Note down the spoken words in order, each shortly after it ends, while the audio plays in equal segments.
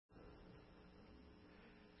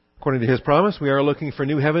According to His promise, we are looking for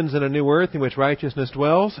new heavens and a new earth in which righteousness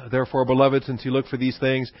dwells. Therefore, beloved, since you look for these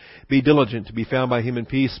things, be diligent to be found by Him in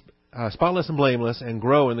peace, spotless and blameless, and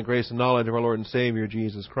grow in the grace and knowledge of our Lord and Savior,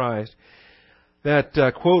 Jesus Christ.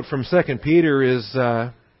 That quote from 2 Peter is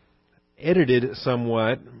edited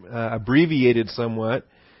somewhat, abbreviated somewhat,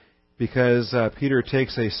 because Peter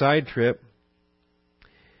takes a side trip.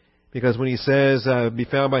 Because when he says, be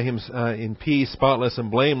found by Him in peace, spotless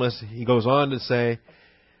and blameless, he goes on to say,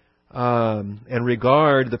 and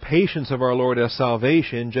regard the patience of our Lord as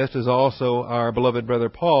salvation, just as also our beloved brother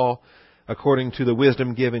Paul, according to the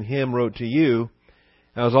wisdom given him, wrote to you,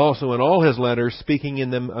 as also in all his letters, speaking in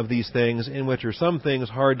them of these things, in which are some things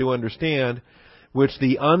hard to understand, which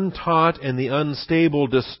the untaught and the unstable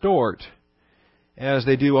distort, as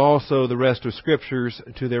they do also the rest of Scriptures,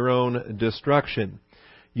 to their own destruction.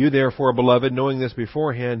 You therefore, beloved, knowing this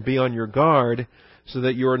beforehand, be on your guard, so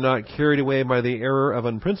that you are not carried away by the error of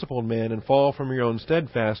unprincipled men and fall from your own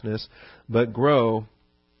steadfastness, but grow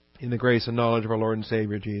in the grace and knowledge of our Lord and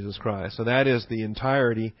Savior Jesus Christ. So that is the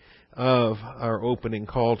entirety of our opening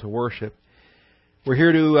call to worship. We're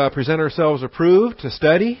here to present ourselves approved, to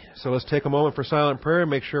study. So let's take a moment for silent prayer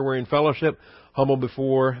and make sure we're in fellowship, humble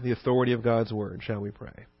before the authority of God's Word. Shall we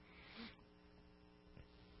pray?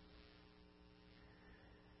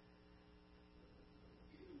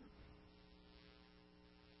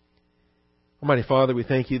 Almighty Father, we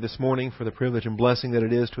thank You this morning for the privilege and blessing that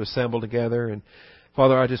it is to assemble together. And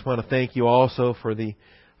Father, I just want to thank You also for the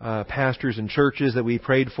pastors and churches that we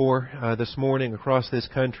prayed for this morning across this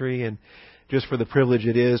country, and just for the privilege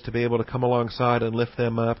it is to be able to come alongside and lift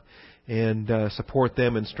them up and support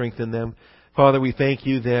them and strengthen them. Father, we thank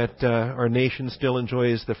You that our nation still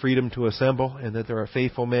enjoys the freedom to assemble, and that there are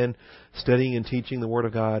faithful men studying and teaching the Word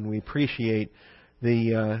of God. And we appreciate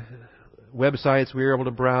the websites we were able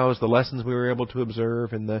to browse, the lessons we were able to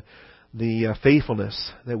observe, and the faithfulness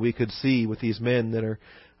that we could see with these men that are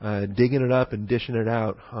digging it up and dishing it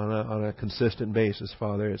out on a consistent basis,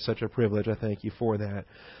 Father. It's such a privilege. I thank You for that.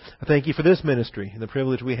 I thank You for this ministry and the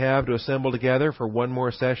privilege we have to assemble together for one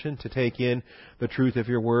more session to take in the truth of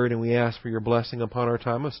Your Word, and we ask for Your blessing upon our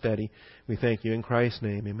time of study. We thank You in Christ's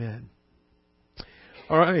name. Amen.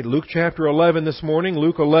 All right, Luke chapter 11 this morning.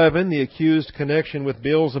 Luke 11, the accused connection with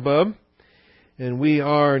Beelzebub. And we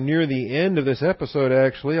are near the end of this episode,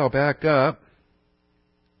 actually. I'll back up.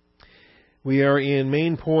 We are in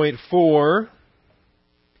main point 4,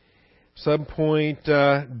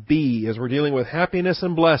 subpoint B, as we're dealing with happiness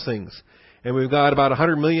and blessings. And we've got about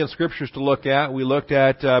 100 million scriptures to look at. We looked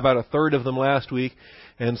at about a third of them last week.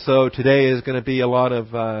 And so today is going to be a lot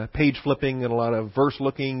of page flipping and a lot of verse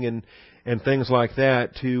looking and things like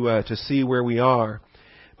that to see where we are.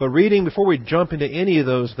 But reading, before we jump into any of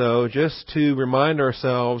those, though, just to remind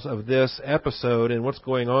ourselves of this episode and what's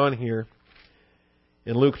going on here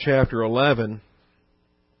in Luke chapter 11.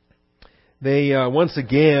 They once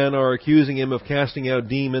again are accusing Him of casting out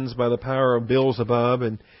demons by the power of Beelzebub,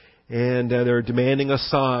 and they're demanding a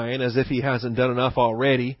sign as if He hasn't done enough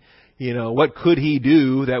already. You know, what could He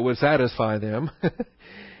do that would satisfy them?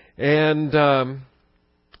 And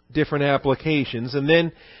different applications. And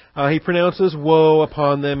then He pronounces woe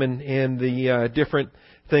upon them and the different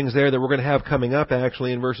things there that we're going to have coming up,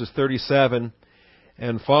 actually, in verses 37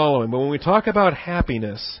 and following. But when we talk about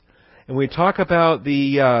happiness, and we talk about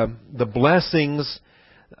the blessings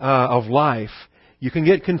of life, you can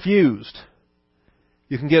get confused.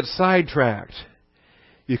 You can get sidetracked.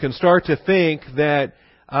 You can start to think that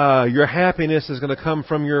your happiness is going to come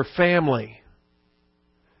from your family.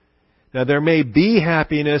 Now, there may be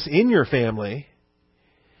happiness in your family,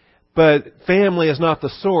 but family is not the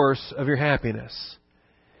source of your happiness.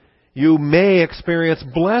 You may experience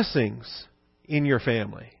blessings in your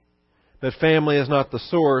family, but family is not the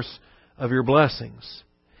source of your blessings.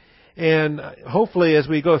 And hopefully as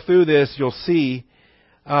we go through this, you'll see,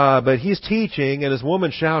 but He's teaching, and His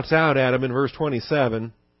woman shouts out at Him in verse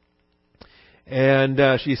 27,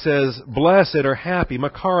 and she says, blessed or happy,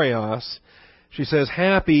 Makarios. She says,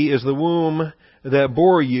 happy is the womb that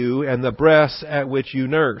bore you and the breasts at which you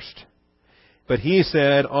nursed. But He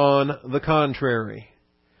said, on the contrary.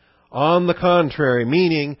 On the contrary,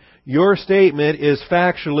 meaning your statement is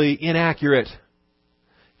factually inaccurate.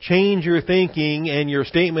 Change your thinking and your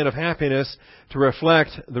statement of happiness to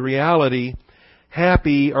reflect the reality.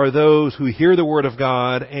 Happy are those who hear the Word of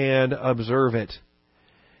God and observe it.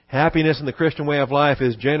 Happiness in the Christian way of life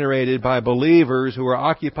is generated by believers who are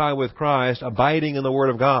occupied with Christ, abiding in the Word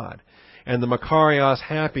of God. And the Makarios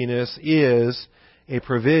happiness is a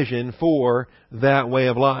provision for that way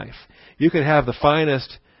of life. You could have the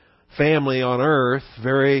finest family on earth,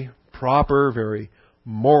 very proper, very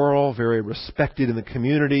moral, very respected in the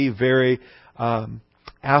community, very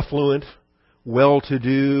affluent,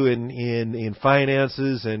 well-to-do in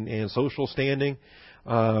finances and social standing,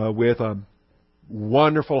 with a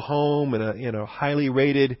wonderful home in a highly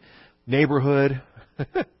rated neighborhood,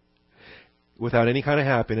 without any kind of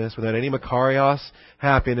happiness, without any Makarios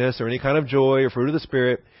happiness or any kind of joy or fruit of the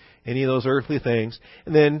Spirit, any of those earthly things.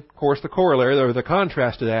 And then, of course, the corollary, or the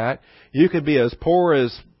contrast to that, you could be as poor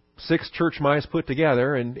as 6 church mice put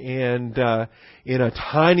together and in a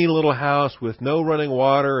tiny little house with no running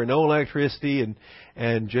water and no electricity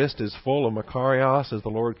and just as full of Makarios as the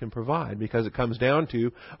Lord can provide, because it comes down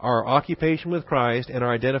to our occupation with Christ and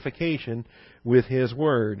our identification with His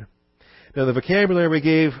Word. Now, the vocabulary we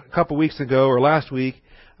gave a couple weeks ago or last week,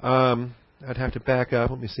 I'd have to back up.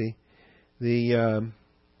 Let me see. The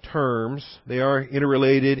terms, they are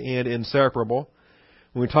interrelated and inseparable.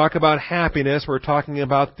 When we talk about happiness, we're talking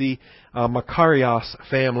about the Makarios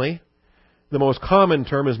family. The most common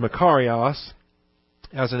term is Makarios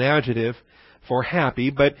as an adjective for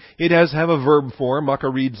happy, but it does have a verb form,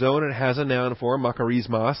 makarizo, and it has a noun form,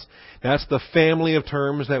 makarismos. That's the family of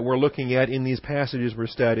terms that we're looking at in these passages we're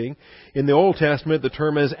studying. In the Old Testament, the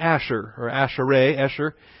term is Asher, or Ashereh,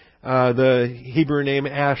 Esher. The Hebrew name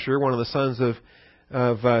Asher, one of the sons of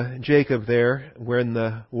Jacob there, when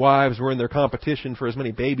the wives were in their competition for as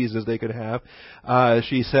many babies as they could have,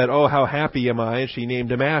 she said, "Oh, how happy am I?" and she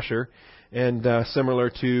named him Asher. And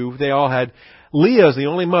similar to, they all had, Leah's the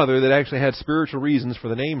only mother that actually had spiritual reasons for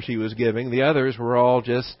the name she was giving. The others were all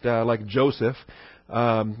just like Joseph,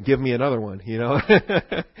 give me another one, you know.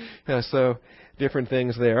 So different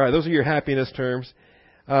things there. All right, those are your happiness terms.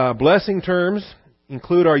 Blessing terms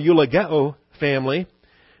include our eulogeo family.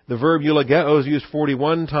 The verb eulogeo is used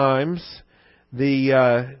 41 times.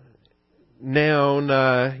 The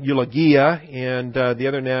noun eulogia and the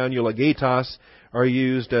other noun eulogetos are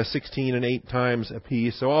used 16 and 8 times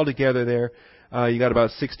apiece. So altogether there, you got about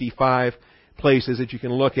 65 places that you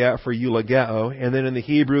can look at for eulogeo. And then in the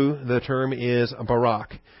Hebrew, the term is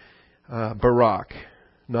barak. Barak.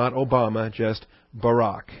 Not Obama, just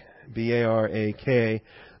Barak. B-A-R-A-K.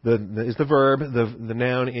 Is the verb. The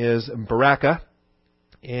noun is baraka.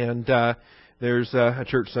 And there's a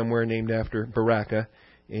church somewhere named after Baraka.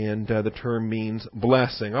 And the term means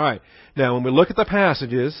blessing. All right. Now, when we look at the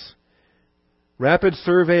passages, rapid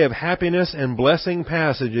survey of happiness and blessing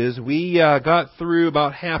passages, we got through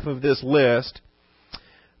about half of this list.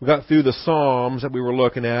 We got through the Psalms that we were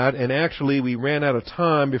looking at, and actually we ran out of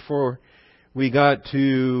time before we got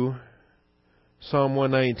to Psalm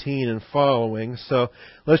 119 and following. So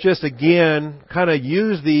let's just again kind of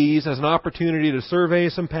use these as an opportunity to survey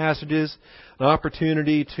some passages, an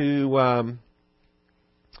opportunity to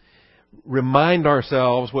remind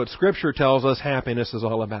ourselves what Scripture tells us happiness is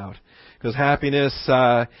all about. Because happiness,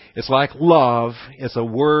 it's like love. It's a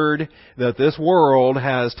word that this world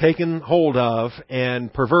has taken hold of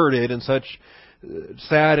and perverted in such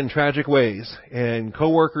sad and tragic ways. And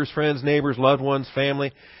coworkers, friends, neighbors, loved ones,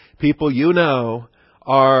 family, people you know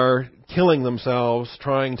are killing themselves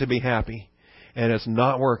trying to be happy. And it's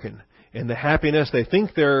not working. And the happiness they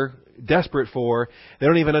think they're desperate for, they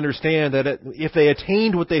don't even understand that if they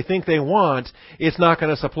attained what they think they want, it's not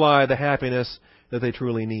going to supply the happiness that they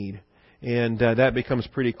truly need. And that becomes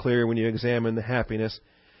pretty clear when you examine the happiness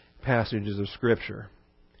passages of Scripture.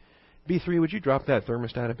 B3, would you drop that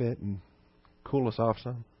thermostat a bit and cool us off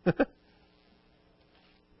some?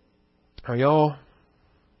 Are y'all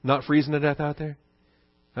not freezing to death out there?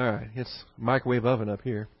 All right, it's microwave oven up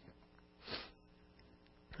here.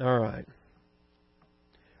 All right.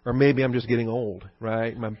 Or maybe I'm just getting old,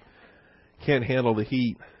 right? I can't handle the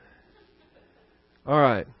heat. All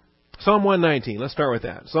right. Psalm 119. Let's start with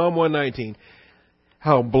that. Psalm 119.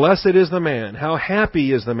 How blessed is the man. How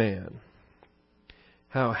happy is the man.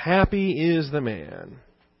 How happy is the man.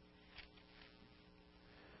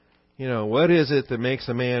 You know, what is it that makes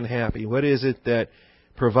a man happy? What is it that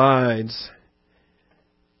provides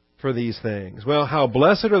for these things? Well, how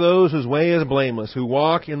blessed are those whose way is blameless, who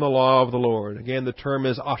walk in the law of the Lord. Again, the term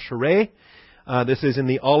is ashereh. This is in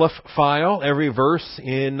the Aleph file. Every verse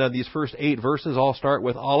in these first 8 verses all start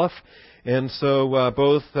with Aleph. And so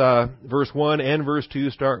both verse 1 and verse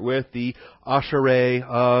 2 start with the ashereh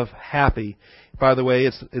of happy. By the way,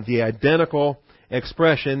 it's the identical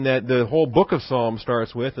expression that the whole book of Psalms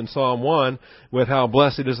starts with in Psalm 1, with how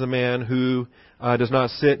blessed is the man who does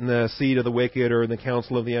not sit in the seat of the wicked or in the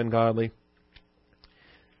counsel of the ungodly.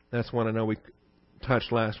 That's one I know we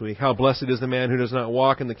touched last week. How blessed is the man who does not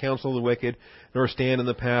walk in the counsel of the wicked, nor stand in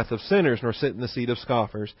the path of sinners, nor sit in the seat of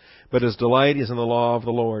scoffers, but his delight is in the law of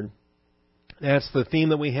the Lord. That's the theme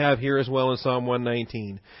that we have here as well in Psalm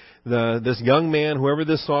 119. This young man, whoever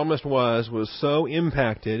this psalmist was so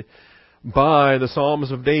impacted by the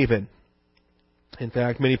Psalms of David. In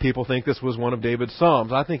fact, many people think this was one of David's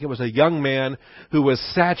Psalms. I think it was a young man who was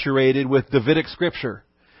saturated with Davidic Scripture.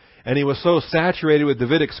 And he was so saturated with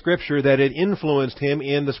Davidic Scripture that it influenced him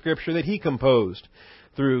in the Scripture that he composed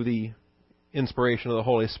through the inspiration of the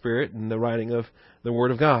Holy Spirit and the writing of the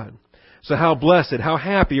Word of God. So how blessed, how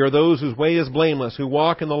happy are those whose way is blameless, who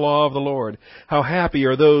walk in the law of the Lord. How happy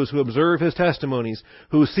are those who observe His testimonies,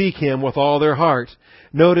 who seek Him with all their heart.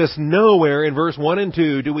 Notice nowhere in verse 1 and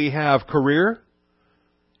 2 do we have career,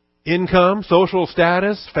 income, social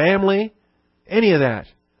status, family, any of that.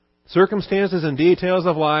 Circumstances and details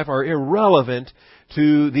of life are irrelevant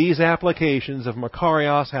to these applications of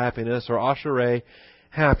Makarios happiness or Ashereh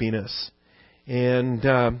happiness. And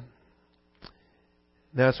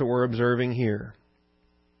that's what we're observing here.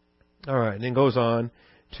 All right, and then goes on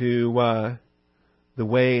to the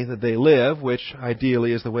way that they live, which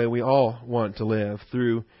ideally is the way we all want to live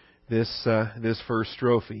through this first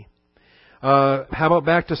strophe. How about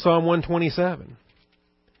back to Psalm 127?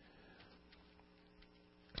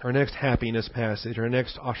 Our next happiness passage, our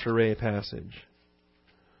next Ashereh passage.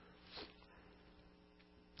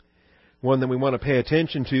 One that we want to pay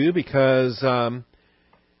attention to because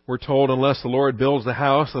we're told, unless the Lord builds the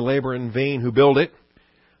house, they labor in vain who build it.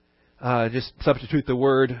 Just substitute the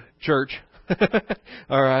word church.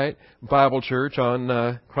 All right, Bible church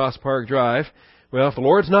on Cross Park Drive. Well, if the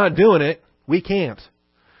Lord's not doing it, we can't.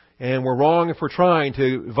 And we're wrong if we're trying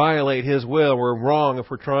to violate His will. We're wrong if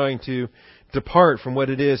we're trying to depart from what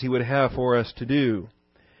it is He would have for us to do.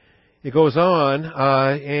 It goes on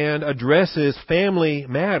and addresses family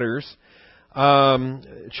matters.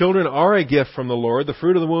 Children are a gift from the Lord. The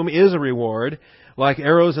fruit of the womb is a reward. Like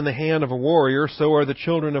arrows in the hand of a warrior, so are the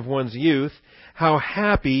children of one's youth. How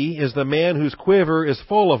happy is the man whose quiver is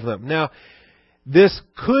full of them. Now, this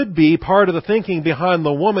could be part of the thinking behind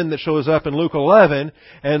the woman that shows up in Luke 11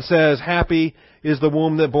 and says, happy is the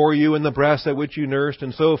womb that bore you and the breast at which you nursed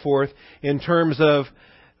and so forth, in terms of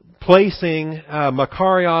placing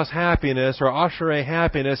Makarios happiness or Ashereh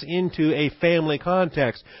happiness into a family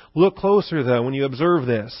context. Look closer, though, when you observe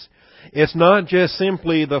this. It's not just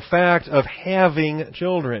simply the fact of having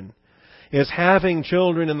children. It's having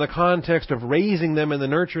children in the context of raising them in the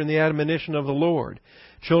nurture and the admonition of the Lord.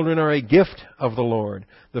 Children are a gift of the Lord.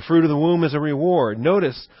 The fruit of the womb is a reward.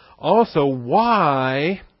 Notice also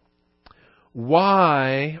why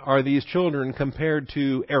are these children compared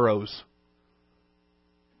to arrows?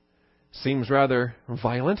 Seems rather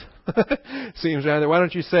violent. Seems rather, why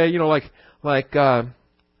don't you say, like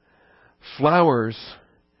flowers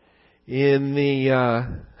in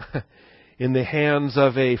the hands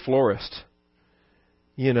of a florist.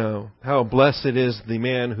 How blessed is the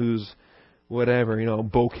man whose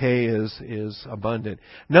bouquet is abundant.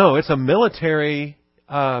 No, it's a military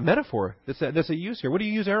metaphor that's a use here. What do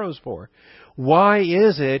you use arrows for? Why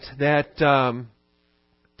is it that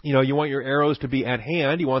you want your arrows to be at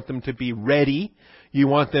hand, you want them to be ready, you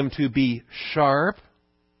want them to be sharp,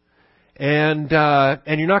 and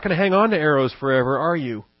you're not going to hang on to arrows forever, are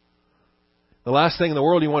you? The last thing in the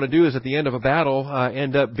world you want to do is at the end of a battle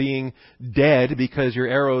end up being dead because your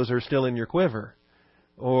arrows are still in your quiver.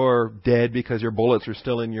 Or dead because your bullets are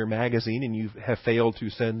still in your magazine and you have failed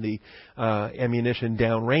to send the ammunition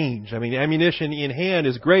down range. I mean, ammunition in hand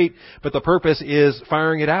is great, but the purpose is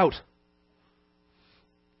firing it out.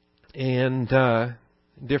 And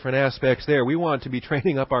different aspects there. We want to be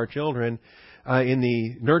training up our children in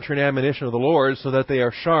the nurture and admonition of the Lord so that they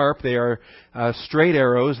are sharp, they are straight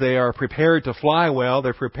arrows, they are prepared to fly well,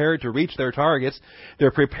 they're prepared to reach their targets,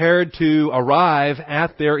 they're prepared to arrive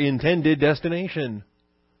at their intended destination.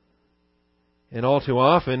 And all too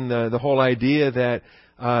often, the whole idea that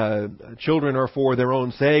children are for their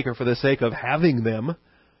own sake or for the sake of having them,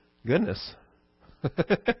 goodness.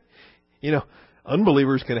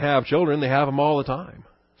 Unbelievers can have children. They have them all the time.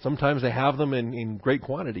 Sometimes they have them in great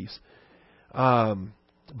quantities.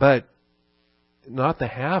 But not the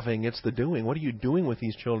having, it's the doing. What are you doing with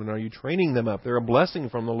these children? Are you training them up? They're a blessing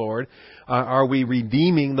from the Lord. Are we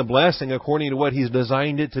redeeming the blessing according to what He's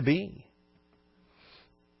designed it to be?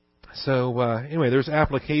 So, anyway, there's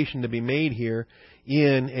application to be made here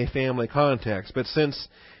in a family context. But since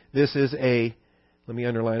this is let me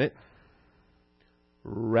underline it,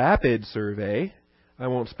 rapid survey, I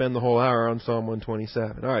won't spend the whole hour on Psalm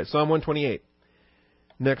 127. All right, Psalm 128.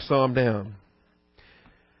 Next psalm down.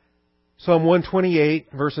 Psalm 128,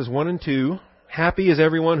 verses 1 and 2. Happy is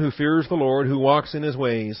everyone who fears the Lord, who walks in His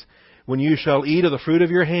ways. When you shall eat of the fruit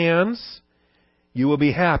of your hands, you will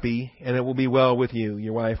be happy, and it will be well with you.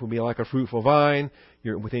 Your wife will be like a fruitful vine,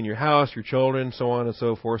 you're within your house, your children, so on and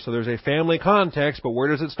so forth. So there's a family context, but where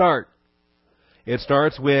does it start? It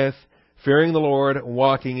starts with fearing the Lord,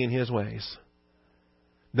 walking in His ways.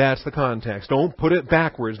 That's the context. Don't put it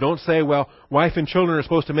backwards. Don't say, well, wife and children are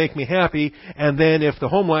supposed to make me happy, and then if the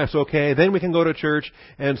home life's okay, then we can go to church,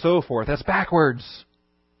 and so forth. That's backwards.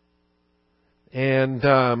 And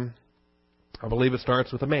I believe it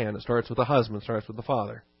starts with a man. It starts with a husband. It starts with the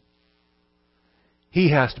father.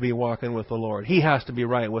 He has to be walking with the Lord. He has to be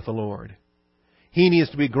right with the Lord. He needs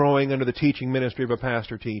to be growing under the teaching ministry of a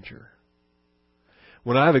pastor-teacher.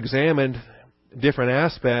 When I've examined different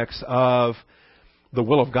aspects of the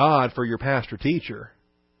will of God for your pastor-teacher,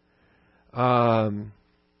 I've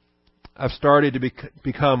started to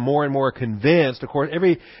become more and more convinced. Of course,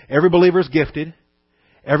 every believer is gifted.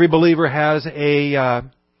 Every believer has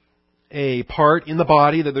a part in the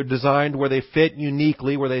body that they're designed where they fit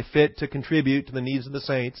uniquely, where they fit to contribute to the needs of the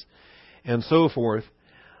saints, and so forth.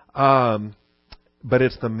 But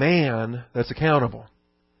it's the man that's accountable.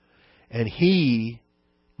 And he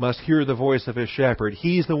must hear the voice of his shepherd.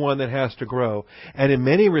 He's the one that has to grow. And in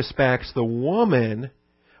many respects, the woman,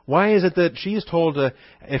 why is it that she's told to,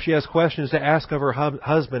 if she has questions, to ask of her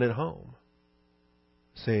husband at home?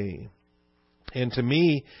 See? And to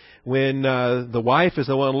me, when the wife is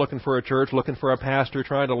the one looking for a church, looking for a pastor,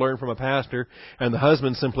 trying to learn from a pastor, and the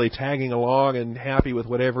husband simply tagging along and happy with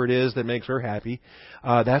whatever it is that makes her happy,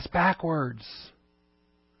 that's backwards.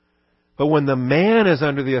 But when the man is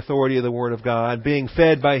under the authority of the Word of God, being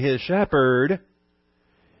fed by his shepherd,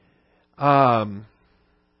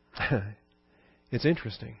 it's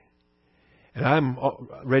interesting. And I'm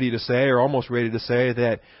ready to say, or almost ready to say,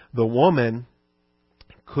 that the woman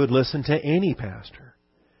could listen to any pastor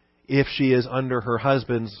if she is under her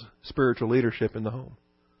husband's spiritual leadership in the home.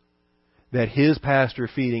 That his pastor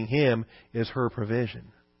feeding him is her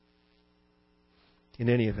provision. In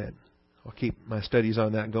any event, I'll keep my studies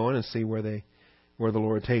on that going and see where the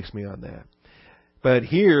Lord takes me on that. But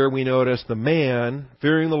here we notice the man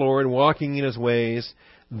fearing the Lord, walking in His ways,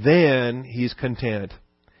 then he's content.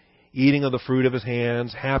 Eating of the fruit of his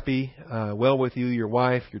hands, happy, well with you, your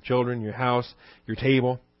wife, your children, your house, your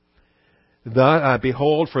table.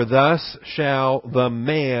 Behold, for thus shall the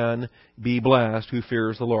man be blessed who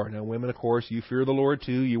fears the Lord. Now, women, of course, you fear the Lord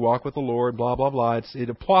too. You walk with the Lord, blah, blah, blah. It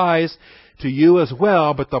applies to you as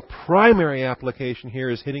well, but the primary application here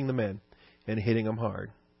is hitting the men and hitting them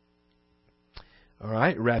hard. All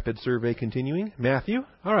right, rapid survey continuing. Matthew.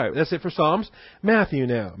 All right, that's it for Psalms. Matthew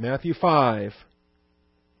now. Matthew 5.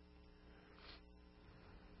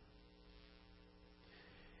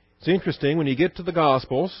 It's interesting, when you get to the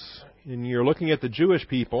Gospels, and you're looking at the Jewish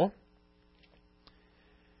people,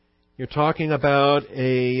 you're talking about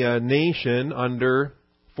a nation under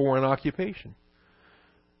foreign occupation.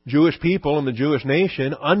 Jewish people and the Jewish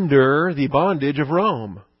nation under the bondage of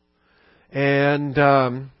Rome.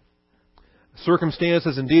 And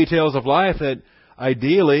circumstances and details of life that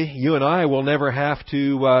ideally you and I will never have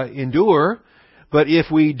to endure. But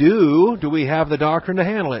if we do we have the doctrine to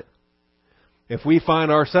handle it? If we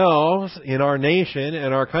find ourselves in our nation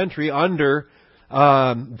and our country under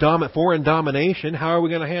foreign domination, how are we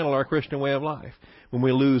going to handle our Christian way of life? When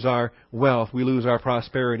we lose our wealth, we lose our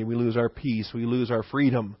prosperity, we lose our peace, we lose our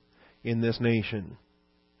freedom in this nation.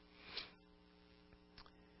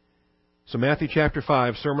 So Matthew chapter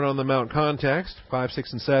 5, Sermon on the Mount context. 5,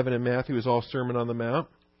 6, and 7 in Matthew is all Sermon on the Mount.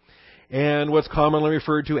 And what's commonly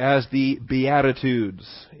referred to as the Beatitudes.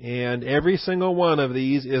 And every single one of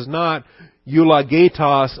these is not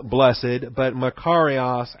eulogetos, blessed, but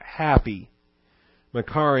makarios, happy.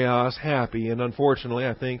 Makarios, happy. And unfortunately,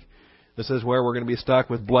 I think this is where we're going to be stuck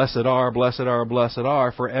with blessed are, blessed are, blessed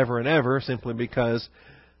are forever and ever, simply because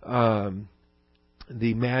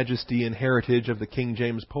the majesty and heritage of the King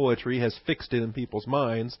James poetry has fixed it in people's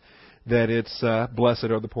minds that it's blessed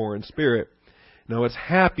are the poor in spirit. No, it's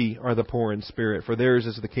happy are the poor in spirit, for theirs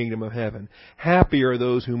is the kingdom of heaven. Happy are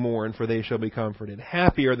those who mourn, for they shall be comforted.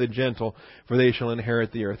 Happy are the gentle, for they shall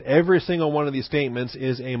inherit the earth. Every single one of these statements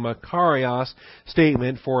is a makarios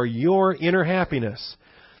statement for your inner happiness.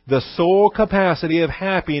 The sole capacity of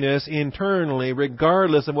happiness internally,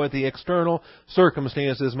 regardless of what the external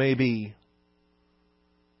circumstances may be.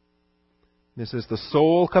 This is the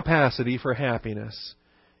sole capacity for happiness.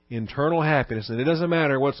 Internal happiness. And it doesn't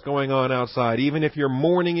matter what's going on outside. Even if you're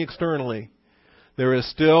mourning externally, there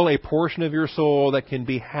is still a portion of your soul that can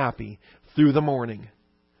be happy through the mourning,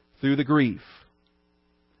 through the grief.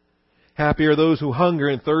 Happy are those who hunger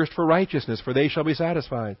and thirst for righteousness, for they shall be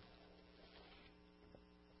satisfied.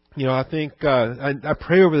 You know, I think I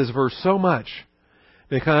pray over this verse so much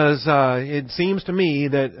Because it seems to me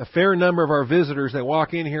that a fair number of our visitors that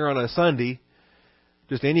walk in here on a Sunday,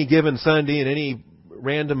 just any given Sunday, and any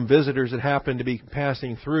random visitors that happen to be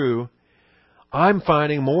passing through, I'm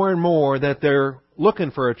finding more and more that they're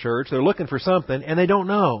looking for a church, they're looking for something, and they don't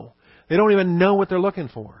know. They don't even know what they're looking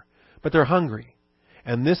for, but they're hungry.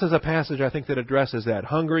 And this is a passage, I think, that addresses that,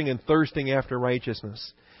 hungering and thirsting after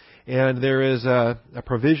righteousness. And there is a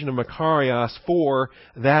provision of Makarios for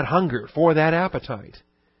that hunger, for that appetite.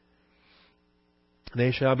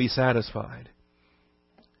 They shall be satisfied.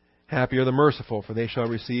 Happy are the merciful, for they shall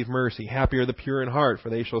receive mercy. Happy are the pure in heart,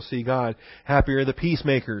 for they shall see God. Happy are the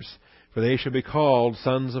peacemakers, for they shall be called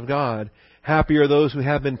sons of God. Happy are those who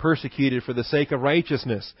have been persecuted for the sake of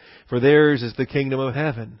righteousness, for theirs is the kingdom of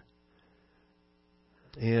heaven.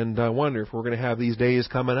 And I wonder if we're going to have these days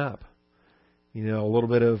coming up. You know, a little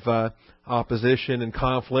bit of opposition and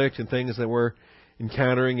conflict and things that we're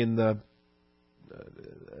encountering in the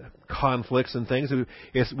conflicts and things.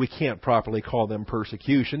 We can't properly call them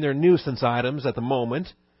persecution. They're nuisance items at the moment.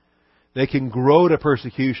 They can grow to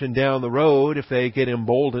persecution down the road if they get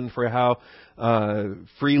emboldened for how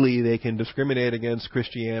freely they can discriminate against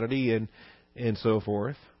Christianity and so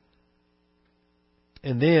forth.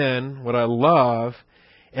 And then, what I love,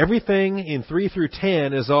 everything in 3 through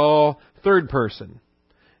 10 is all third person.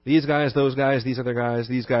 These guys, those guys, these other guys,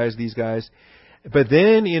 these guys, these guys. But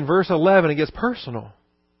then in verse 11 it gets personal.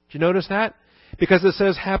 Did you notice that? Because it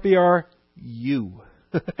says, happy are you.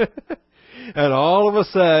 And all of a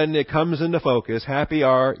sudden it comes into focus, happy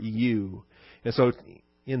are you. And so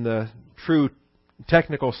in the true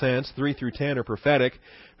technical sense, 3 through 10 are prophetic,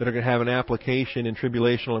 that are going to have an application in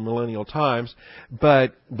tribulational and millennial times.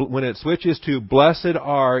 But when it switches to blessed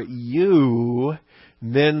are you,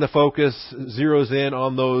 then the focus zeroes in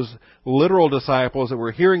on those literal disciples that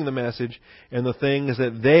were hearing the message and the things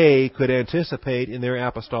that they could anticipate in their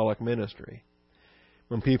apostolic ministry.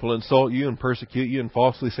 When people insult you and persecute you and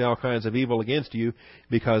falsely say all kinds of evil against you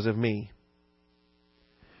because of me.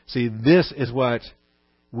 See, this is what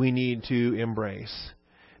we need to embrace.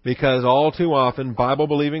 Because all too often,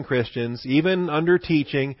 Bible-believing Christians, even under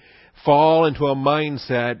teaching, fall into a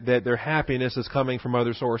mindset that their happiness is coming from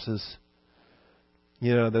other sources.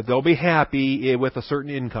 You know, that they'll be happy with a certain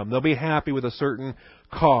income. They'll be happy with a certain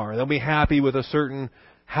car. They'll be happy with a certain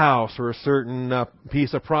house or a certain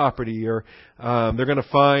piece of property. Or they're going to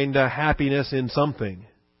find happiness in something.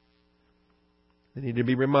 They need to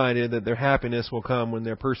be reminded that their happiness will come when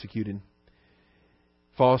they're persecuted,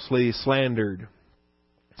 falsely slandered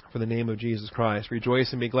for the name of Jesus Christ.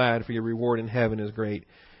 Rejoice and be glad, for your reward in heaven is great.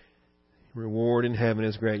 Reward in heaven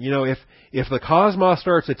is great. You know, if the cosmos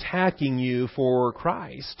starts attacking you for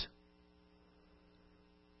Christ,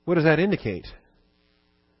 what does that indicate?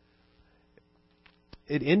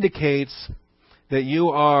 It indicates that you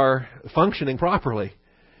are functioning properly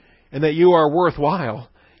and that you are worthwhile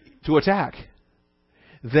to attack.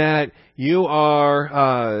 That you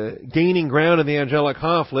are gaining ground in the angelic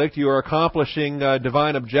conflict. You are accomplishing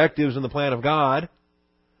divine objectives in the plan of God.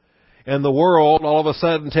 And the world all of a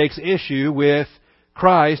sudden takes issue with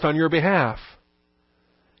Christ on your behalf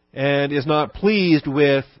and is not pleased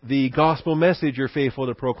with the gospel message you're faithful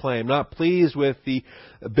to proclaim, not pleased with the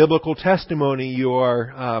biblical testimony you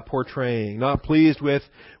are portraying, not pleased with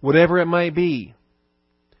whatever it might be.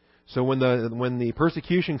 So when the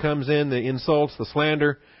persecution comes in, the insults, the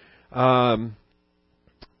slander, and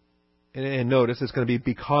notice it's going to be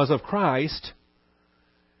because of Christ,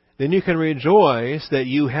 then you can rejoice that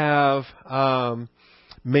you have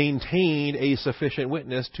maintained a sufficient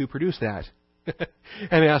witness to produce that.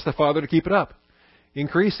 And ask the Father to keep it up.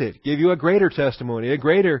 Increase it. Give you a greater testimony, a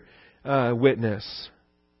greater witness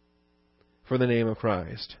for the name of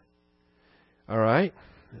Christ. All right.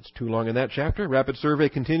 It's too long in that chapter. Rapid survey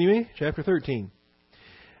continuing. Chapter 13.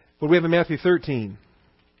 What do we have in Matthew 13?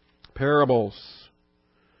 Parables.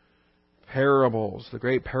 Parables. The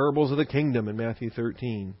great parables of the kingdom in Matthew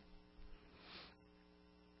 13.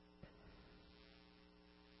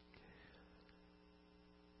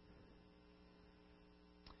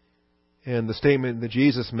 And the statement that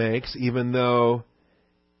Jesus makes, even though,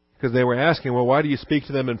 because they were asking, well, why do you speak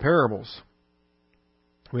to them in parables?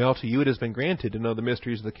 Well, to you it has been granted to know the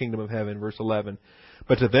mysteries of the kingdom of heaven, verse 11.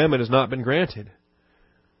 But to them it has not been granted.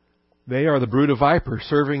 They are the brood of vipers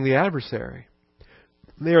serving the adversary.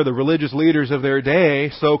 They are the religious leaders of their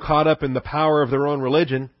day, so caught up in the power of their own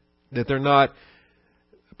religion that they're not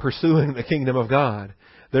pursuing the kingdom of God.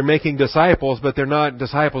 They're making disciples, but they're not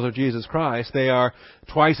disciples of Jesus Christ. They are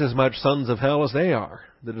twice as much sons of hell as they are,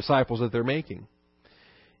 the disciples that they're making.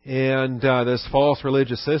 And this false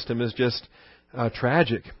religious system is just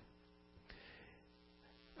tragic.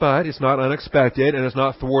 But it's not unexpected, and it's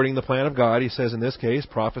not thwarting the plan of God. He says in this case,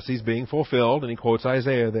 prophecies being fulfilled, and he quotes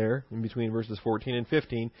Isaiah there in between verses 14 and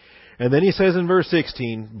 15. And then he says in verse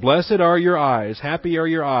 16, "Blessed are your eyes, happy are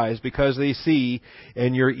your eyes because they see,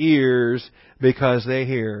 and your ears because they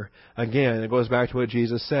hear." Again, it goes back to what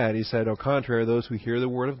Jesus said. He said, "Au contrary, those who hear the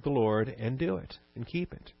word of the Lord and do it, and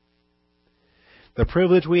keep it." The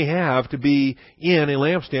privilege we have to be in a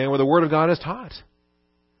lampstand where the Word of God is taught.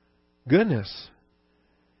 Goodness.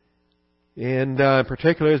 And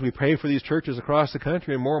particularly as we pray for these churches across the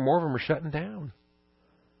country, and more of them are shutting down.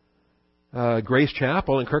 Grace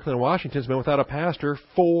Chapel in Kirkland, Washington has been without a pastor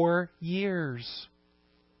 4 years.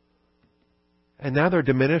 And now they're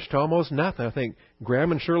diminished to almost nothing. I think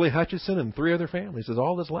Graham and Shirley Hutchison and 3 other families is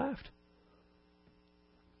all that's left.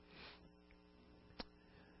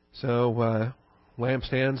 So,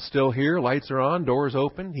 lampstand's still here, lights are on, doors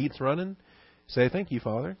open, heat's running. Say thank you,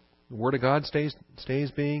 Father. The Word of God stays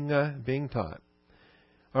being taught.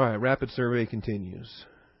 All right, rapid survey continues.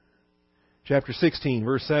 Chapter 16,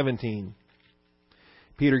 verse 17.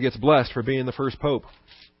 Peter gets blessed for being the first pope.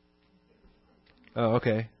 Oh,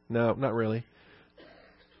 okay. No, not really.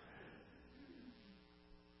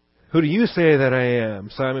 "Who do you say that I am?"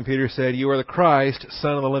 Simon Peter said, "You are the Christ,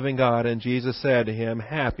 Son of the living God." And Jesus said to him,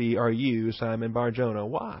 "Happy are you, Simon Bar-Jonah."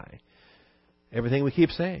 Why? Everything we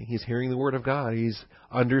keep saying. He's hearing the Word of God. He's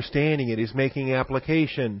understanding it. He's making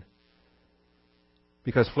application.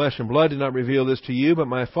 "Because flesh and blood did not reveal this to you, but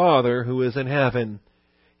my Father who is in heaven."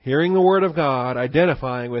 Hearing the Word of God,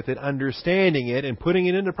 identifying with it, understanding it, and putting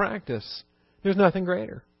it into practice. There's nothing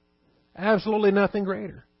greater. Absolutely nothing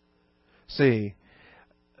greater. See,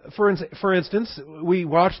 for instance, we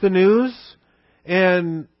watch the news,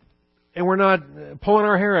 and we're not pulling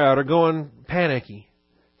our hair out or going panicky.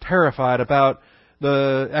 Terrified about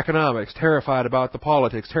the economics, terrified about the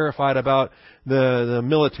politics, terrified about the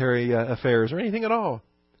military affairs, or anything at all.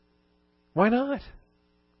 Why not?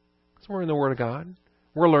 Because we're in the Word of God.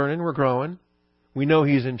 We're learning, we're growing. We know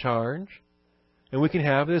He's in charge. And we can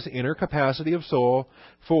have this inner capacity of soul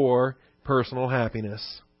for personal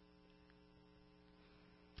happiness.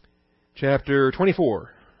 Chapter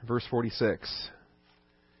 24, verse 46.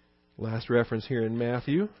 Last reference here in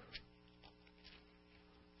Matthew.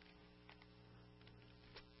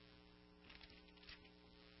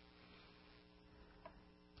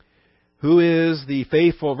 "Who is the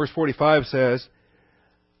faithful," verse 45 says,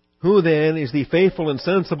 "Who then is the faithful and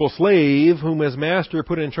sensible slave whom his master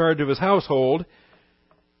put in charge of his household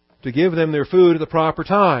to give them their food at the proper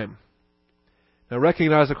time?" Now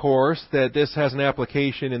recognize, of course, that this has an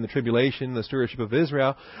application in the tribulation, the stewardship of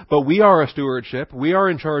Israel, but we are a stewardship. We are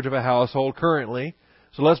in charge of a household currently.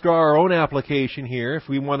 So let's draw our own application here if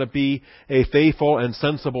we want to be a faithful and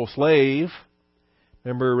sensible slave.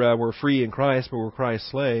 Remember, we're free in Christ, but we're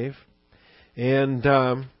Christ's slave. And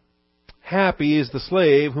happy is the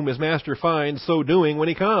slave whom his master finds so doing when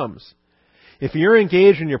he comes. If you're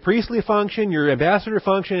engaged in your priestly function, your ambassador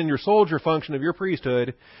function, and your soldier function of your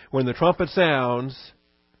priesthood, when the trumpet sounds,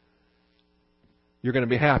 you're going to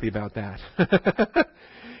be happy about that.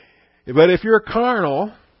 But if you're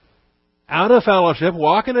carnal, out of fellowship,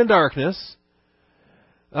 walking in darkness,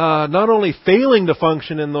 not only failing to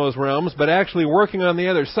function in those realms, but actually working on the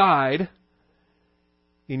other side,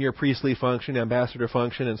 in your priestly function, ambassador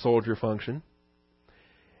function, and soldier function,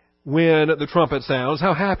 when the trumpet sounds,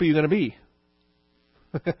 how happy are you going to be?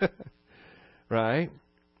 Right?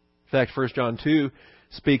 In fact, 1 John 2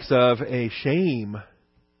 speaks of a shame.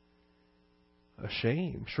 A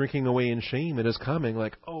shame. Shrinking away in shame. It is coming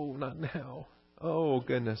like, oh, not now. Oh,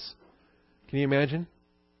 goodness. Can you imagine?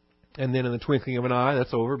 And then in the twinkling of an eye,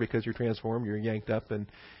 that's over because you're transformed. You're yanked up and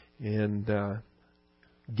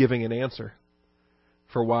giving an answer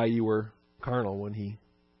for why you were carnal when He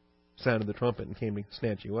sounded the trumpet and came to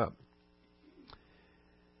snatch you up.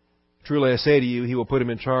 Truly I say to you, He will put him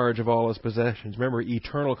in charge of all his possessions. Remember,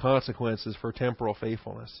 eternal consequences for temporal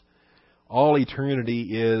faithfulness. All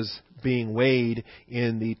eternity is being weighed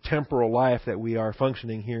in the temporal life that we are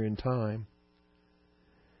functioning here in time.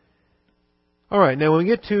 All right, now when we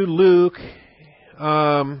get to Luke,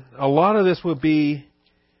 a lot of this will be,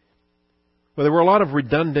 well, there were a lot of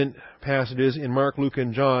redundant passages in Mark, Luke,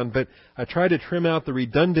 and John, but I tried to trim out the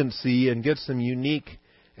redundancy and get some unique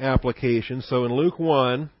applications. So in Luke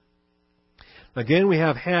 1, again we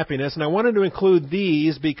have happiness, and I wanted to include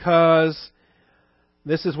these because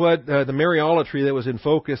this is what the Mariolatry that was in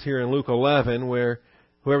focus here in Luke 11, where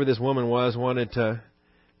whoever this woman was wanted to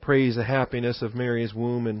praise the happiness of Mary's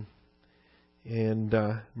womb and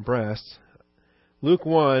breasts. Luke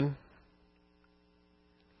 1,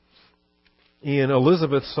 in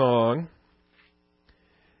Elizabeth's song,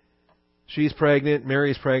 she's pregnant,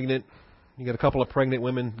 Mary's pregnant. You got a couple of pregnant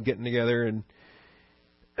women getting together, and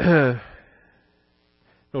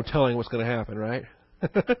no telling what's going to happen, right?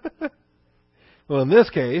 Well, in this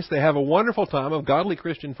case, they have a wonderful time of godly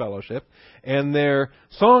Christian fellowship, and their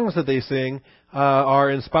songs that they sing are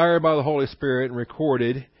inspired by the Holy Spirit and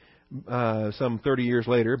recorded some 30 years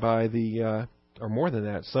later by or more than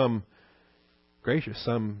that, some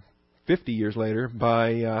 50 years later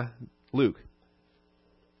by Luke.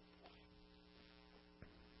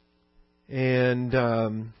 And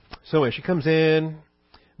so anyway, she comes in,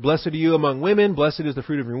 blessed are you among women, blessed is the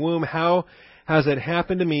fruit of your womb. How has it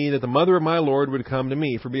happened to me that the mother of my Lord would come to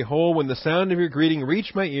me? For behold, when the sound of your greeting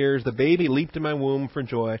reached my ears, the baby leaped in my womb for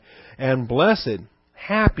joy. And blessed,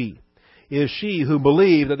 happy, is she who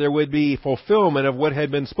believed that there would be fulfillment of what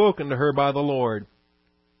had been spoken to her by the Lord.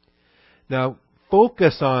 Now,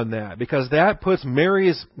 focus on that, because that puts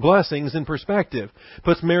Mary's blessings in perspective,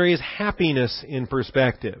 puts Mary's happiness in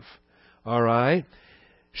perspective. All right?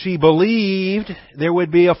 She believed there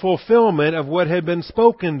would be a fulfillment of what had been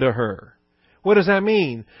spoken to her. What does that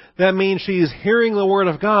mean? That means she's hearing the Word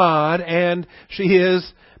of God and she is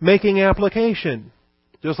making application.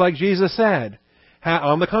 Just like Jesus said.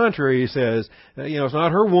 On the contrary, He says, it's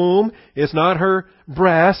not her womb, it's not her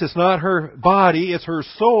breast, it's not her body, it's her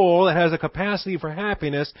soul that has a capacity for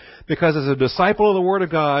happiness, because as a disciple of the Word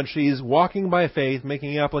of God, she's walking by faith,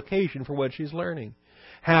 making application for what she's learning.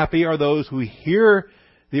 Happy are those who hear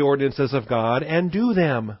the ordinances of God and do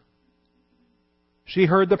them. She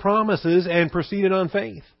heard the promises and proceeded on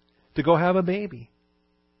faith to go have a baby.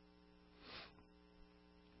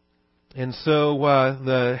 And so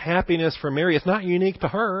the happiness for Mary, it's not unique to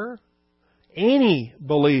her. Any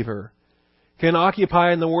believer can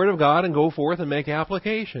occupy in the Word of God and go forth and make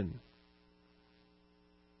application.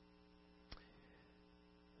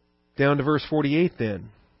 Down to verse 48 then.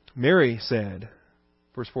 Mary said,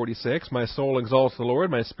 verse 46, my soul exalts the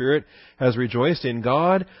Lord, my spirit has rejoiced in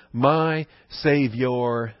God, my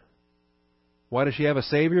Savior. Why does she have a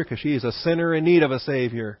Savior? Because she is a sinner in need of a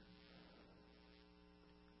Savior.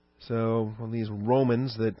 So, these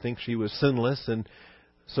Romans that think she was sinless and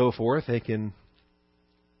so forth, they can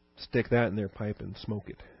stick that in their pipe and smoke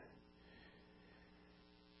it.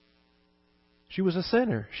 She was a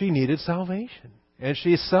sinner. She needed salvation. And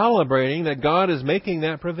she's celebrating that God is making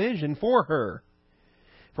that provision for her.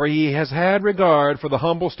 For He has had regard for the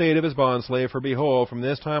humble state of His bondslave. For behold, from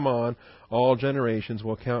this time on, all generations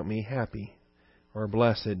will count me happy or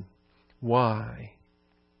blessed. Why?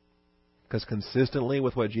 Because consistently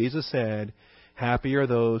with what Jesus said, happy are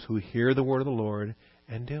those who hear the word of the Lord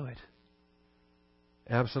and do it.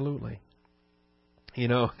 Absolutely.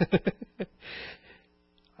 Do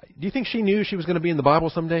you think she knew she was going to be in the Bible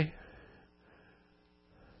someday?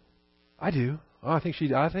 I do. I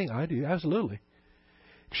do. Absolutely.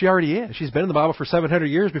 She already is. She's been in the Bible for 700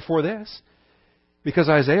 years before this. Because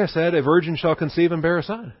Isaiah said, a virgin shall conceive and bear a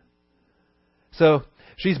son. So,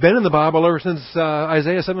 she's been in the Bible ever since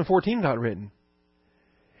Isaiah 7:14 got written.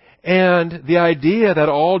 And the idea that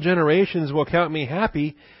all generations will count me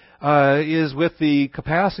happy is with the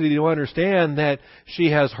capacity to understand that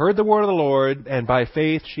she has heard the word of the Lord, and by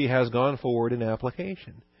faith she has gone forward in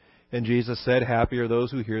application. And Jesus said, happy are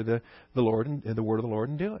those who hear the Lord and the word of the Lord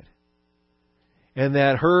and do it. And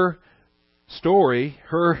that her story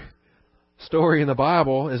in the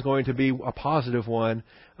Bible is going to be a positive one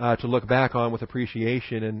to look back on with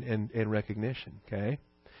appreciation and recognition. Okay,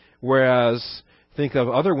 whereas think of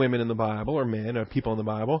other women in the Bible or men or people in the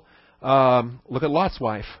Bible. Look at Lot's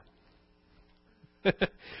wife.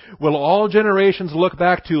 Will all generations look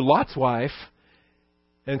back to Lot's wife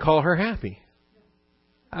and call her happy?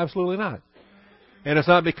 Absolutely not. And it's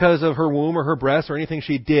not because of her womb or her breast or anything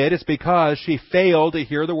she did. It's because she failed to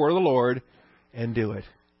hear the word of the Lord and do it.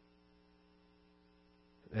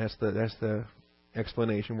 That's the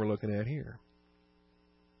explanation we're looking at here.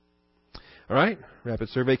 All right, Rapid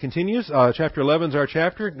Survey continues. Chapter 11 is our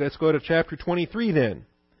chapter. Let's go to chapter 23 then.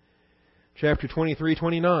 Chapter 23,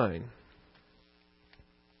 29.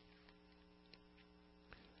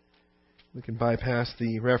 We can bypass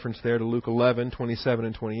the reference there to Luke 11, 27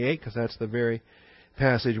 and 28, because that's the very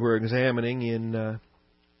passage we're examining in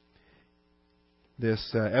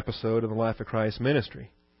this episode of the Life of Christ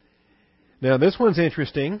ministry. Now, this one's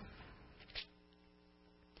interesting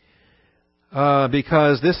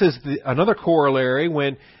because this is another corollary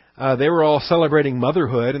when they were all celebrating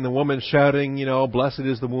motherhood, and the woman shouting, blessed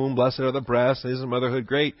is the womb, blessed are the breasts, isn't motherhood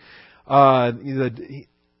great?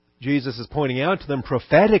 Jesus is pointing out to them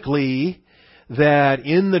prophetically that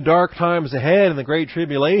in the dark times ahead, in the Great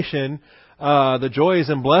Tribulation, the joys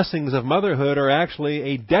and blessings of motherhood are actually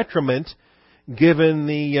a detriment given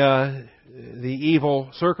the evil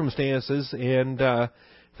circumstances and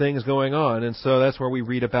things going on. And so that's where we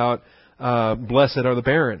read about blessed are the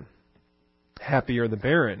barren, happy are the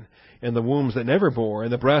barren, and the wombs that never bore,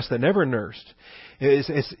 and the breasts that never nursed.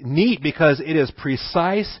 It's neat because it is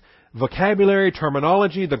precise vocabulary,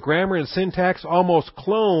 terminology, the grammar and syntax almost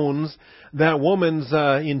clones that woman's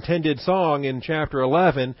intended song in chapter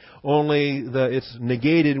 11, only it's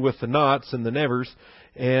negated with the nots and the nevers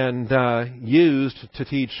and used to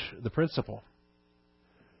teach the principle.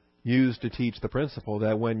 Used to teach the principle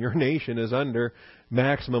that when your nation is under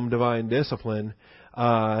maximum divine discipline,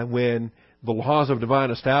 when the laws of divine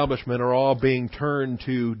establishment are all being turned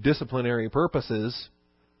to disciplinary purposes,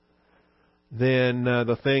 then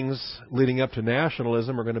the things leading up to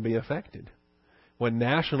nationalism are going to be affected. When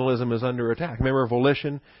nationalism is under attack. Remember,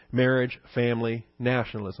 volition, marriage, family,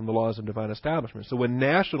 nationalism, the laws of divine establishment. So when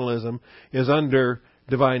nationalism is under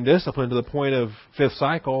divine discipline to the point of fifth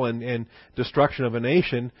cycle and destruction of a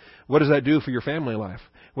nation, what does that do for your family life?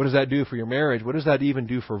 What does that do for your marriage? What does that even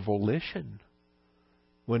do for volition?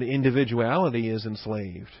 When individuality is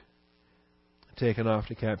enslaved, taken off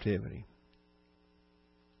to captivity.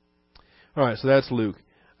 All right, so that's Luke.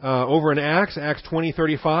 Over in Acts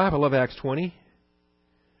 20:35. I love Acts 20.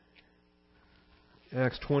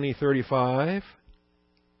 Acts 20:35.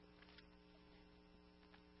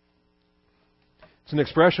 It's an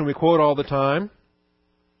expression we quote all the time,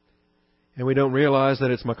 and we don't realize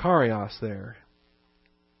that it's makarios there.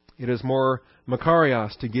 It is more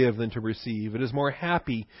makarios to give than to receive. It is more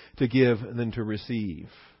happy to give than to receive.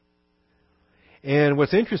 And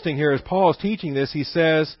what's interesting here is Paul is teaching this. He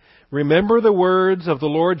says, remember the words of the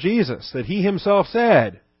Lord Jesus that He Himself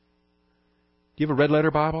said. Do you have a red letter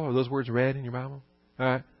Bible? Are those words red in your Bible? All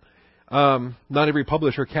right. Not every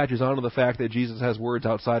publisher catches on to the fact that Jesus has words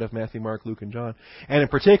outside of Matthew, Mark, Luke, and John. And in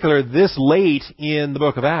particular, this late in the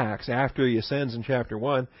book of Acts, after He ascends in chapter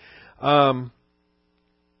 1,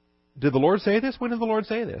 did the Lord say this? When did the Lord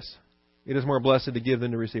say this? It is more blessed to give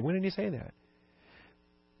than to receive. When did He say that?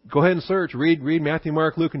 Go ahead and search. Read Matthew,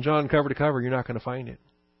 Mark, Luke, and John cover to cover. You're not going to find it.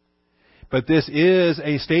 But this is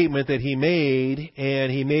a statement that He made,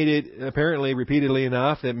 and He made it apparently repeatedly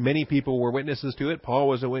enough that many people were witnesses to it. Paul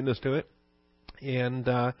was a witness to it.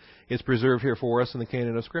 And it's preserved here for us in the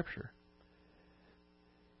canon of Scripture.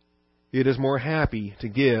 It is more happy to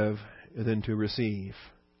give than to receive.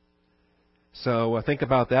 So think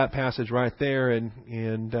about that passage right there, and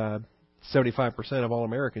 75% of all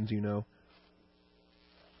Americans you know,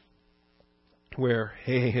 where,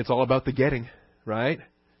 hey, it's all about the getting, right?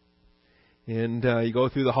 And you go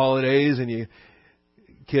through the holidays and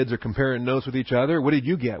kids are comparing notes with each other. What did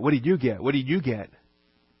you get? What did you get? What did you get?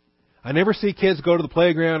 I never see kids go to the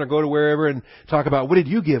playground or go to wherever and talk about, what did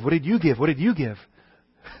you give? What did you give? What did you give?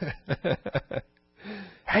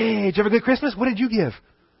 Hey, did you have a good Christmas? What did you give?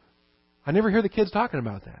 I never hear the kids talking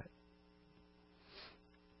about that.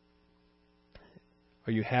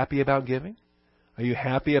 Are you happy about giving? Are you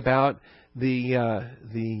happy about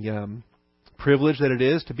the privilege that it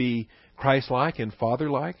is to be Christ-like and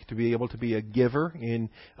Father-like, to be able to be a giver in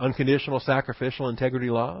unconditional, sacrificial,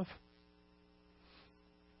 integrity love?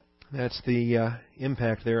 That's the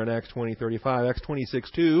impact there in Acts 20:35. Acts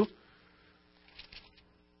 26:2.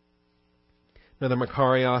 Another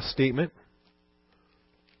makarios statement.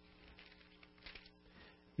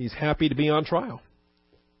 He's happy to be on trial.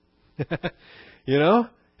 You know?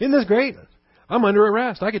 Isn't this great? I'm under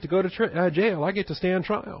arrest. I get to go to jail. I get to stand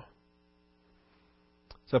trial.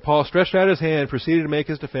 So Paul stretched out his hand, proceeded to make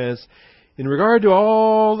his defense. In regard to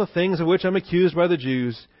all the things of which I'm accused by the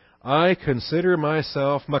Jews, I consider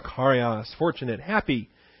myself makarios, fortunate, happy,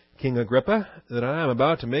 King Agrippa, that I am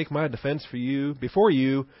about to make my defense for you, before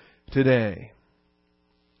you, today.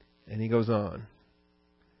 And he goes on.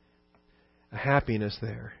 A happiness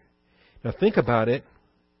there. Now think about it.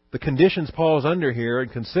 The conditions Paul's under here,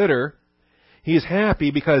 and consider, he's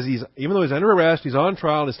happy because even though he's under arrest, he's on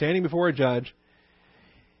trial, and is standing before a judge.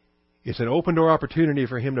 It's an open door opportunity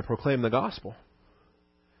for him to proclaim the gospel.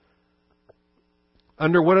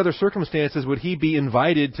 Under what other circumstances would he be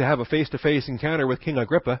invited to have a face-to-face encounter with King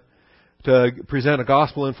Agrippa to present a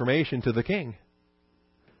gospel information to the king?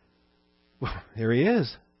 Well, here he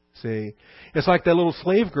is. See, it's like that little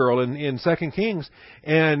slave girl in 2 Kings,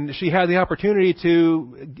 and she had the opportunity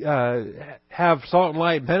to have salt and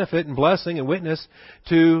light benefit and blessing and witness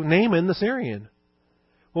to Naaman the Syrian.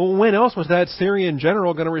 Well, when else was that Syrian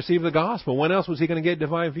general going to receive the gospel? When else was he going to get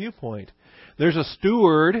divine viewpoint? There's a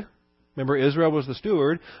steward. Remember, Israel was the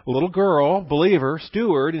steward. A little girl, believer,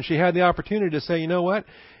 steward, and she had the opportunity to say, you know what?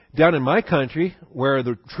 down in my country, where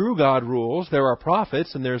the true God rules, there are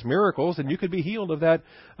prophets and there's miracles, and you could be healed of that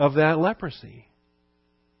leprosy.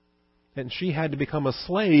 And she had to become a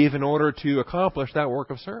slave in order to accomplish that work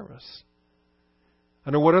of service.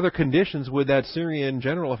 Under what other conditions would that Syrian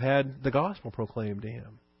general have had the gospel proclaimed to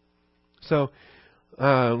him? So,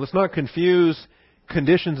 let's not confuse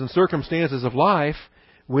conditions and circumstances of life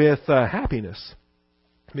with happiness.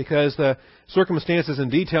 Because the circumstances and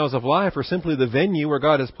details of life are simply the venue where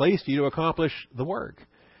God has placed you to accomplish the work.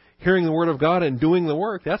 Hearing the Word of God and doing the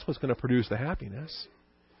work, that's what's going to produce the happiness.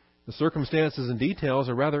 The circumstances and details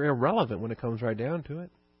are rather irrelevant when it comes right down to it.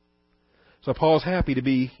 So Paul's happy to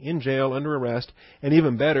be in jail, under arrest, and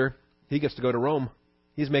even better, he gets to go to Rome.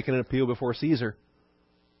 He's making an appeal before Caesar.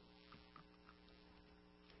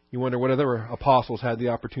 You wonder what other apostles had the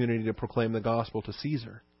opportunity to proclaim the gospel to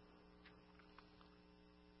Caesar.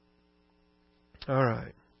 All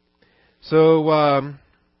right. So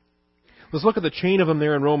let's look at the chain of them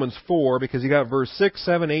there in Romans 4, because you got verse 6,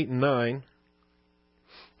 7, 8, and 9,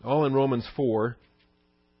 all in Romans 4.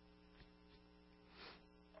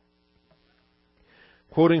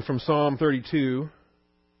 Quoting from Psalm 32,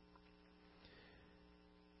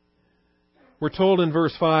 we're told in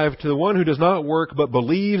verse 5, "To the one who does not work but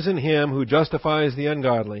believes in Him who justifies the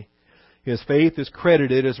ungodly, his faith is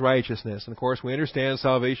credited as righteousness." And of course, we understand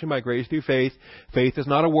salvation by grace through faith. Faith is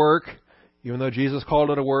not a work, even though Jesus called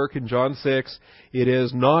it a work in John 6. It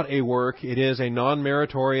is not a work. It is a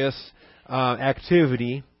non-meritorious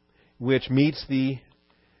activity which meets the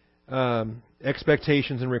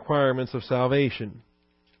expectations and requirements of salvation.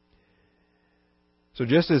 So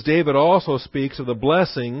just as David also speaks of the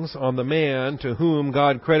blessings on the man to whom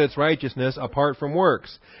God credits righteousness apart from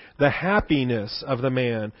works, the happiness of the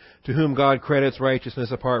man to whom God credits righteousness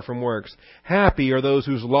apart from works. Happy are those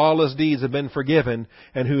whose lawless deeds have been forgiven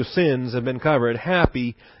and whose sins have been covered.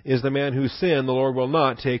 Happy is the man whose sin the Lord will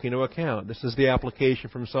not take into account. This is the application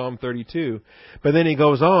from Psalm 32. But then he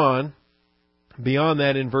goes on beyond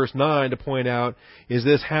that in verse 9 to point out, is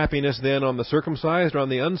this happiness then on the circumcised or on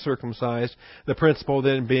the uncircumcised? The principle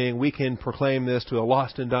then being, we can proclaim this to a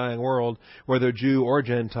lost and dying world, whether Jew or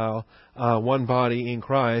Gentile. One body in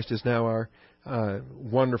Christ is now our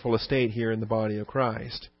wonderful estate here in the body of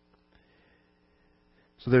Christ.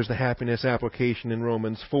 So there's the happiness application in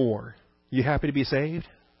Romans 4. You happy to be saved?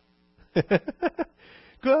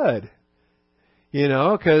 Good. You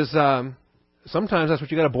know, because sometimes that's what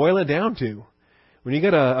you got to boil it down to. When you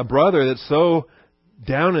get a brother that's so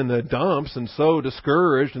down in the dumps and so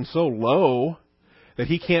discouraged and so low that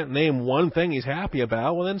he can't name one thing he's happy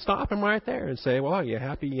about, well, then stop him right there and say, well, are you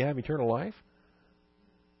happy you have eternal life?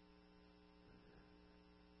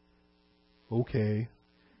 Okay,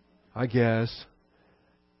 I guess.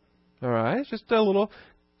 All right, it's just a little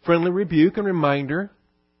friendly rebuke and reminder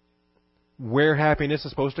where happiness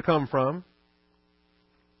is supposed to come from.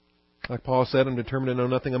 Like Paul said, I'm determined to know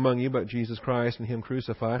nothing among you but Jesus Christ and Him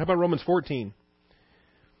crucified. How about Romans 14?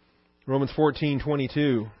 Romans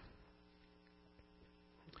 14:22.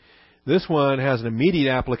 This one has an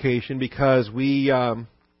immediate application because we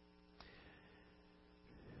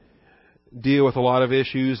deal with a lot of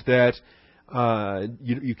issues that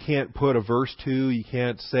you can't put a verse to. You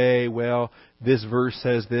can't say, well, this verse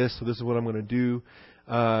says this, so this is what I'm going to do.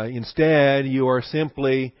 Instead, you are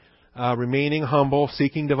simply remaining humble,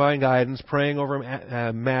 seeking divine guidance, praying over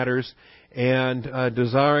matters, and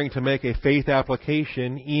desiring to make a faith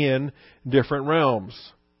application in different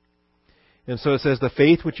realms. And so it says, the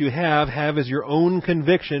faith which you have as your own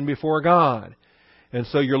conviction before God. And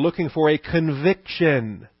so you're looking for a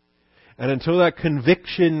conviction. And until that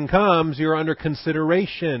conviction comes, you're under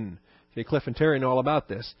consideration. See, Cliff and Terry know all about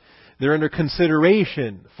this. They're under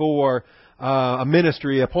consideration for a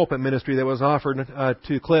ministry, a pulpit ministry that was offered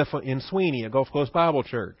to Cliff in Sweeney, a Gulf Coast Bible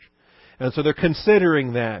Church. And so they're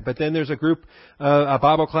considering that. But then there's a group, a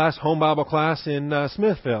Bible class, home Bible class in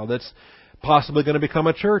Smithville that's possibly going to become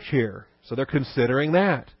a church here. So they're considering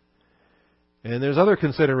that. And there's other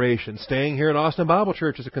considerations. Staying here at Austin Bible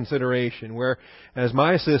Church is a consideration, where as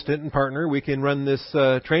my assistant and partner, we can run this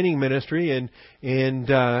training ministry and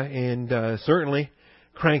certainly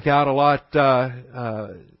crank out a lot,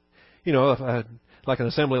 like an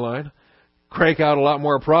assembly line, crank out a lot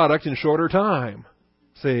more product in shorter time.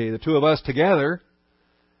 See, the two of us together,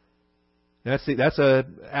 that's a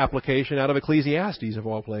application out of Ecclesiastes of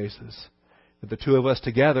all places. That the two of us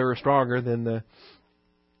together are stronger than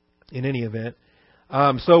in any event.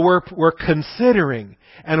 So we're considering.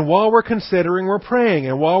 And while we're considering, we're praying.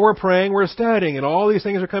 And while we're praying, we're studying. And all these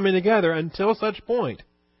things are coming together until such point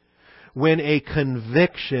when a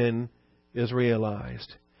conviction is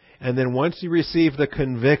realized. And then once you receive the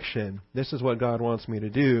conviction, this is what God wants me to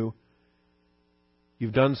do,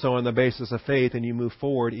 you've done so on the basis of faith, and you move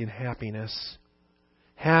forward in happiness.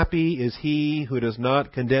 Happy is he who does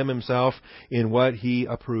not condemn himself in what he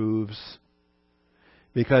approves.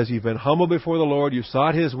 Because you've been humble before the Lord, you've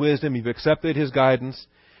sought His wisdom, you've accepted His guidance,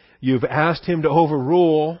 you've asked Him to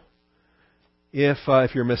overrule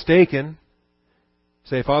if you're mistaken.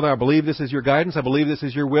 Say, Father, I believe this is your guidance, I believe this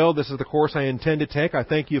is your will, this is the course I intend to take, I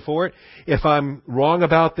thank you for it. If I'm wrong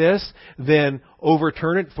about this, then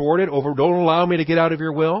overturn it, thwart it, don't allow me to get out of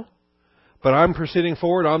your will. But I'm proceeding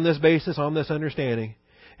forward on this basis, on this understanding.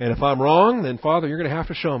 And if I'm wrong, then Father, you're going to have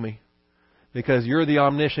to show me. Because you're the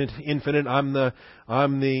omniscient, infinite, I'm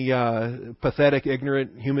the pathetic,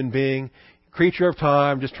 ignorant human being, creature of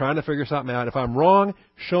time, just trying to figure something out. If I'm wrong,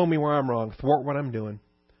 show me where I'm wrong, thwart what I'm doing.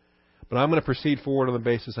 But I'm going to proceed forward on the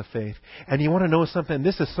basis of faith. And you want to know something?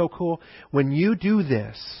 This is so cool. When you do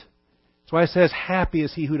this, that's why it says, happy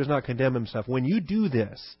is he who does not condemn himself. When you do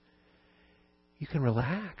this, you can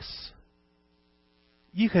relax.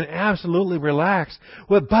 You can absolutely relax.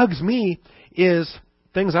 What bugs me is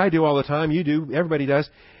things I do all the time, you do, everybody does,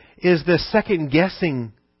 is the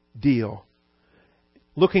second-guessing deal.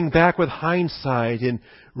 Looking back with hindsight and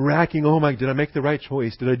racking, did I make the right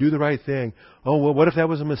choice? Did I do the right thing? Oh, well, what if that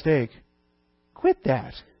was a mistake? Quit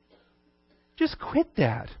that. Just quit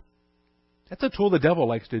that. That's a tool the devil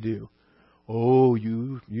likes to do. Oh,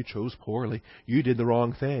 you chose poorly. You did the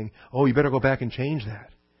wrong thing. Oh, you better go back and change that.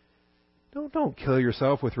 Don't kill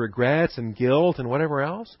yourself with regrets and guilt and whatever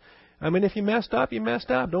else. I mean, if you messed up, you messed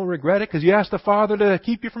up. Don't regret it because you asked the Father to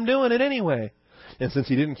keep you from doing it anyway. And since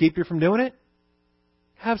He didn't keep you from doing it,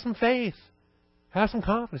 have some faith. Have some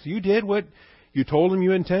confidence. You did what you told Him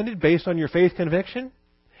you intended based on your faith conviction.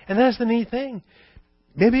 And that's the neat thing.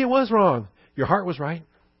 Maybe it was wrong. Your heart was right.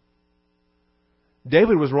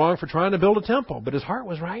 David was wrong for trying to build a temple, but his heart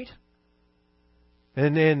was right.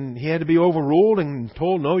 And then he had to be overruled and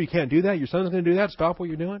told, no, you can't do that. Your son's going to do that. Stop what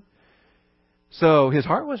you're doing. So his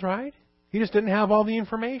heart was right. He just didn't have all the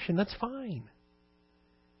information. That's fine.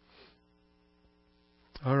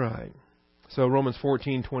 All right. So Romans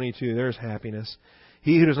 14:22, there's happiness.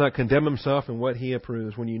 He who does not condemn himself in what he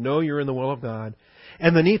approves. When you know you're in the will of God.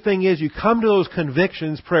 And the neat thing is you come to those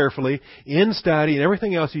convictions prayerfully, in study and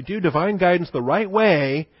everything else. You do divine guidance the right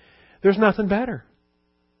way. There's nothing better.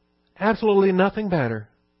 Absolutely nothing better.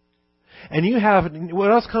 And you have,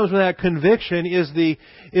 what else comes with that conviction is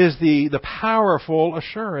the powerful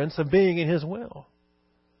assurance of being in His will.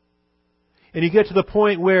 And you get to the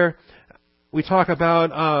point where we talk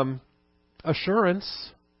about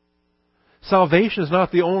assurance. Salvation is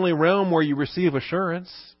not the only realm where you receive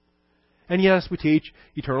assurance. And yes, we teach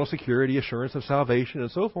eternal security, assurance of salvation,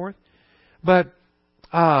 and so forth. But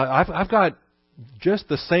I've got just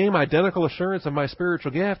the same identical assurance of my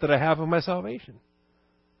spiritual gift that I have of my salvation.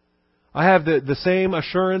 I have the same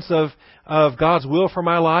assurance of God's will for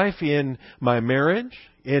my life in my marriage,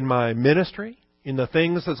 in my ministry, in the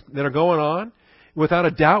things that are going on, without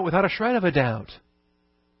a doubt, without a shred of a doubt.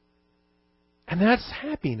 And that's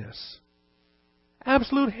happiness.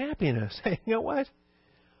 Absolute happiness. Hey, you know what?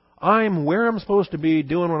 I'm where I'm supposed to be,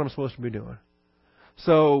 doing what I'm supposed to be doing.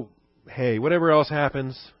 So, hey, whatever else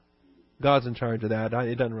happens, God's in charge of that.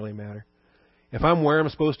 It doesn't really matter. If I'm where I'm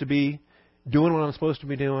supposed to be, doing what I'm supposed to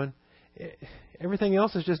be doing, everything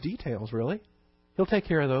else is just details, really. He'll take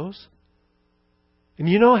care of those. And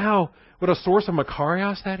you know what a source of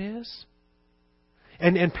makarios that is?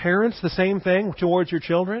 And parents, the same thing towards your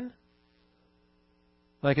children.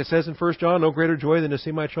 Like it says in 1 John, no greater joy than to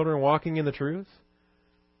see my children walking in the truth.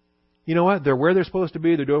 You know what? They're where they're supposed to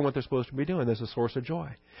be. They're doing what they're supposed to be doing. There's a source of joy.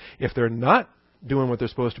 If they're not doing what they're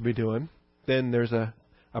supposed to be doing, then there's a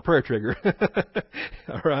prayer trigger.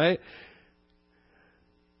 All right?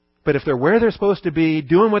 But if they're where they're supposed to be,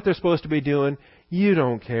 doing what they're supposed to be doing, you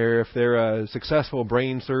don't care if they're a successful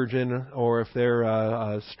brain surgeon or if they're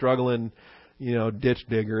a struggling, ditch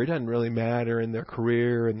digger. It doesn't really matter in their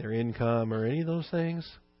career and their income or any of those things.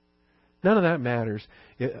 None of that matters.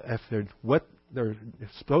 If they're what they're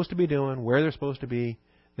supposed to be doing, where they're supposed to be,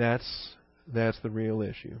 that's the real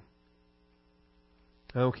issue.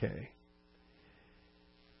 Okay.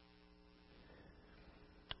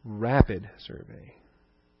 Rapid survey.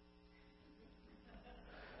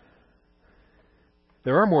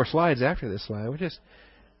 There are more slides after this slide.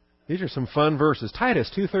 These are some fun verses.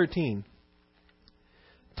 Titus 2:13.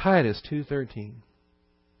 Titus 2:13.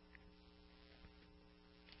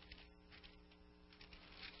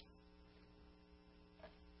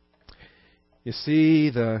 You see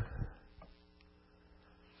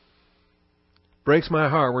breaks my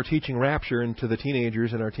heart. We're teaching rapture to the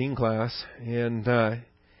teenagers in our teen class, and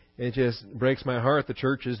it just breaks my heart, the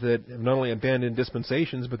churches that have not only abandoned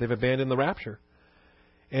dispensations, but they've abandoned the rapture.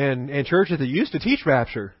 And churches that used to teach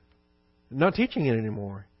rapture, not teaching it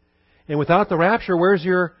anymore. And without the rapture, where's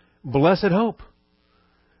your blessed hope?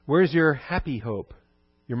 Where's your happy hope?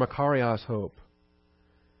 Your Makarios hope?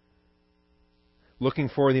 Looking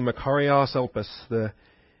for the Makarios Elpis, the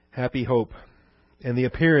happy hope, and the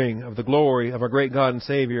appearing of the glory of our great God and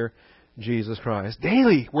Savior, Jesus Christ.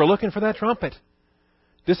 Daily, we're looking for that trumpet.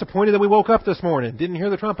 Disappointed that we woke up this morning. Didn't hear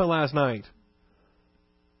the trumpet last night.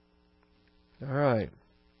 All right.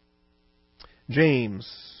 James.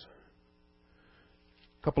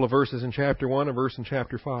 A couple of verses in chapter 1, a verse in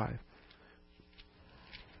chapter 5.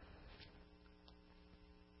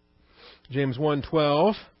 James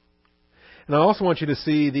 1:12. And I also want you to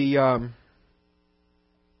see the...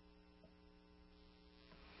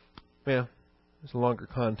 there's a longer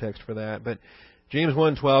context for that, but James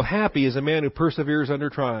 1:12, happy is a man who perseveres under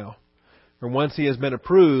trial. For once he has been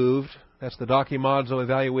approved, that's the dokimazo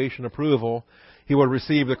evaluation approval, he will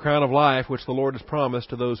receive the crown of life which the Lord has promised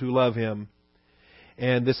to those who love Him.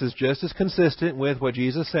 And this is just as consistent with what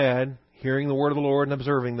Jesus said, hearing the word of the Lord and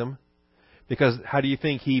observing them. Because how do you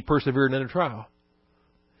think he persevered under trial?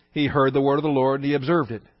 He heard the word of the Lord and he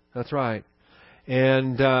observed it. That's right.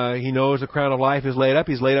 And he knows the crown of life is laid up.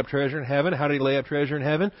 He's laid up treasure in heaven. How did he lay up treasure in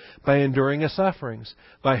heaven? By enduring his sufferings.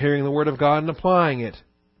 By hearing the word of God and applying it.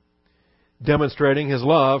 Demonstrating his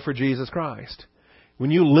love for Jesus Christ. When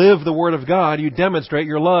you live the word of God, you demonstrate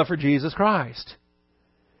your love for Jesus Christ.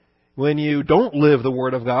 When you don't live the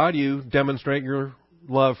word of God, you demonstrate your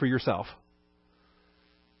love for yourself.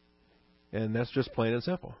 And that's just plain and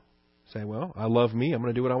simple. Say, well, I love me, I'm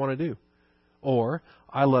going to do what I want to do. Or,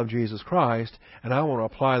 I love Jesus Christ, and I want to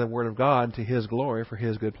apply the Word of God to His glory for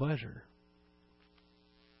His good pleasure.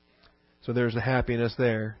 So there's the happiness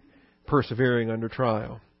there, persevering under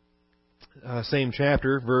trial. Same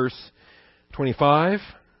chapter, verse 25.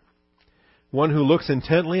 One who looks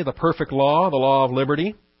intently at the perfect law, the law of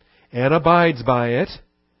liberty, and abides by it.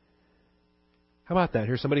 How about that?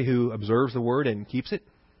 Here's somebody who observes the Word and keeps it.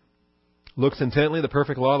 Looks intently at the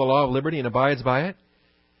perfect law, the law of liberty, and abides by it.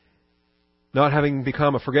 Not having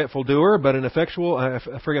become a forgetful doer, but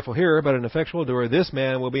a forgetful hearer, but an effectual doer, this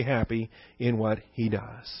man will be happy in what he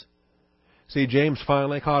does. See, James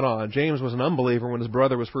finally caught on. James was an unbeliever when his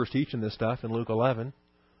brother was first teaching this stuff in Luke 11.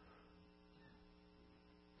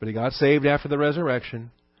 But he got saved after the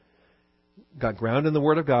resurrection, got grounded in the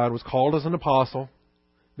Word of God, was called as an apostle,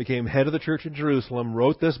 became head of the church at Jerusalem,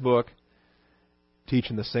 wrote this book,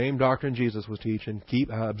 teaching the same doctrine Jesus was teaching.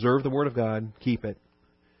 Observe the Word of God, keep it.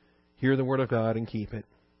 Hear the Word of God and keep it.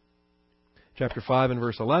 Chapter 5 and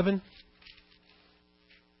verse 11.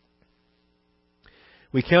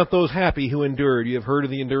 We count those happy who endured. You have heard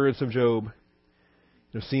of the endurance of Job.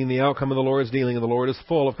 You have seen the outcome of the Lord's dealing, and the Lord is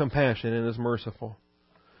full of compassion and is merciful.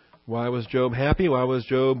 Why was Job happy?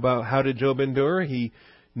 How did Job endure? He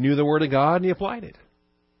knew the Word of God and he applied it.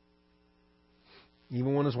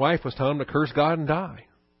 Even when his wife was telling him to curse God and die,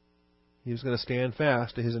 he was going to stand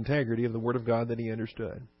fast to his integrity of the Word of God that he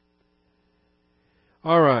understood.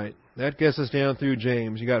 All right, that gets us down through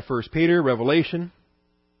James. You got 1 Peter, Revelation,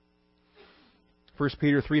 1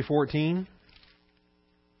 Peter 3:14.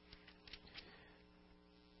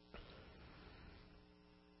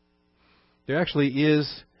 There actually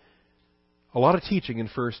is a lot of teaching in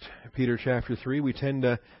 1 Peter chapter 3. We tend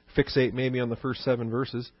to fixate maybe on the first 7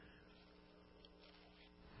 verses.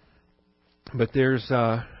 But there's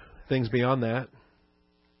things beyond that.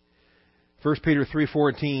 1 Peter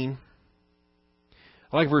 3:14.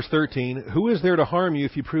 I like verse 13. Who is there to harm you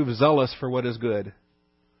if you prove zealous for what is good?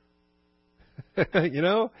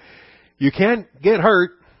 You can't get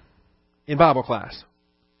hurt in Bible class.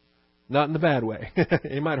 Not in the bad way.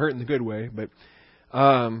 It might hurt in the good way, but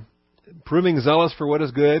proving zealous for what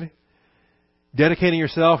is good, dedicating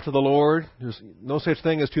yourself to the Lord, there's no such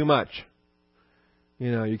thing as too much.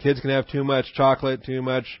 Your kids can have too much chocolate, too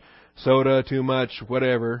much soda, too much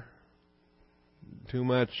whatever, too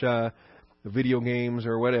much video games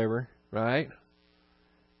or whatever, right?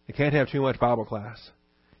 You can't have too much Bible class.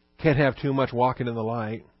 Can't have too much walking in the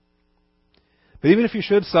light. But even if you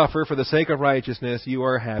should suffer for the sake of righteousness, you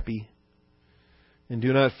are happy. And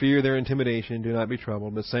do not fear their intimidation, do not be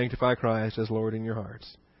troubled, but sanctify Christ as Lord in your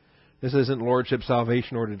hearts. This isn't lordship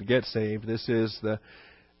salvation in order to get saved. This is the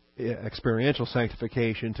experiential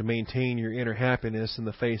sanctification to maintain your inner happiness in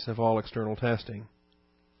the face of all external testing.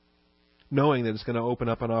 Knowing that it's going to open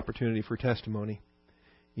up an opportunity for testimony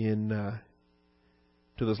in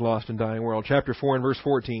to this lost and dying world. Chapter 4 and verse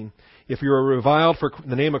 14. If you are reviled for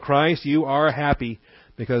the name of Christ, you are happy,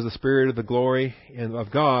 because the Spirit of the glory and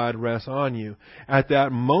of God rests on you. At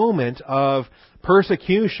that moment of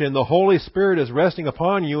persecution, the Holy Spirit is resting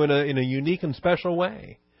upon you in a unique and special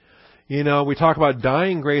way. You know, we talk about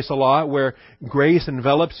dying grace a lot, where grace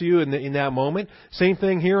envelops you in that moment. Same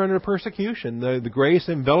thing here under persecution. The grace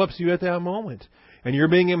envelops you at that moment. And you're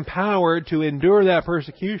being empowered to endure that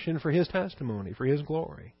persecution for His testimony, for His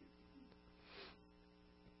glory.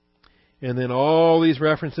 And then all these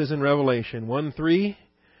references in Revelation. 1:3,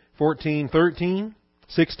 14:13,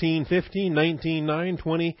 16:15, 19:9,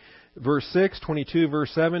 20 verse 6, 22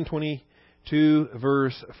 verse 7, 22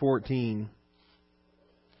 verse 14.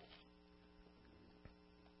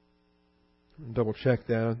 Double check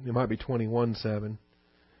that. It might be 21:7.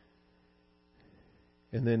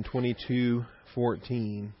 And then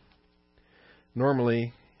 22:14.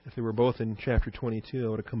 Normally, if they were both in chapter 22, I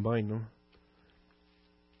would have combined them.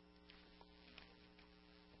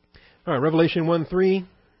 All right, Revelation 1:3.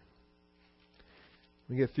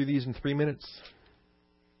 We get through these in 3 minutes.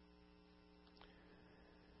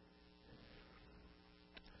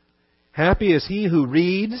 Happy is he who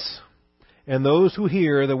reads and those who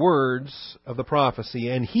hear the words of the prophecy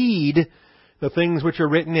and heed the things which are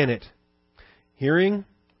written in it. Hearing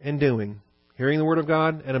and doing. Hearing the Word of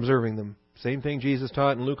God and observing them. Same thing Jesus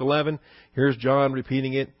taught in Luke 11. Here's John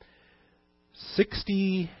repeating it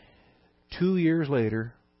 62 years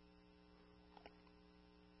later.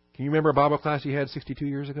 Can you remember a Bible class you had 62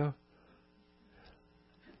 years ago?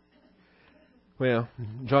 Well,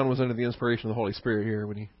 John was under the inspiration of the Holy Spirit here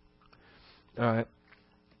when he... All right.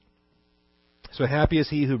 So happy is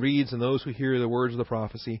he who reads and those who hear the words of the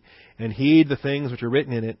prophecy and heed the things which are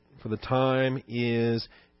written in it, for the time is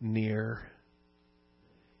near.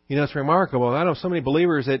 You know, it's remarkable. I know so many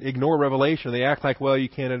believers that ignore Revelation. They act like, well, you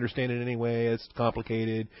can't understand it anyway. It's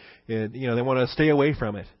complicated. They want to stay away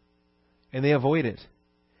from it. And they avoid it.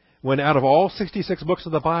 When out of all 66 books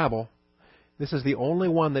of the Bible, this is the only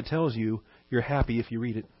one that tells you you're happy if you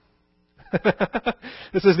read it.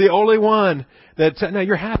 This is the only one that... Now,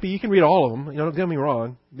 you're happy. You can read all of them. Don't get me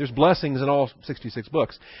wrong. There's blessings in all 66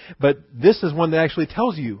 books. But this is one that actually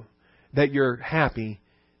tells you that you're happy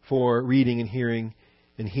for reading and hearing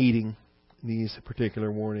and heeding these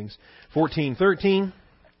particular warnings. 14:13.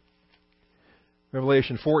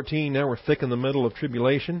 Revelation 14. Now we're thick in the middle of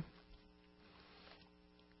tribulation.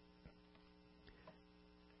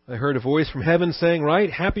 I heard a voice from heaven saying, "Right,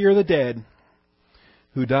 happy are the dead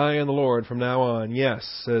who die in the Lord from now on. Yes,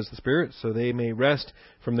 says the Spirit, so they may rest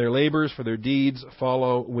from their labors, for their deeds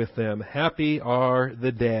follow with them. Happy are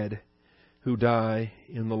the dead who die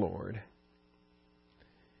in the Lord."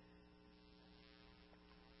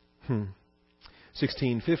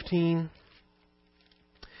 16:15.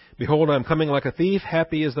 Behold, I am coming like a thief.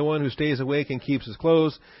 Happy is the one who stays awake and keeps his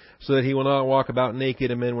clothes, so that he will not walk about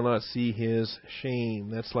naked and men will not see his shame.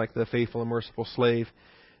 That's like the faithful and merciful slave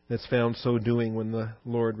that's found so doing when the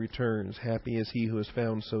Lord returns. Happy is he who is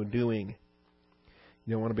found so doing.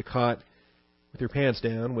 You don't want to be caught with your pants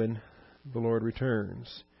down when the Lord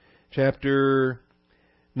returns. Chapter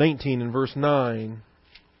 19 and verse 9.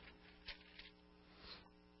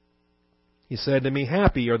 He said to me,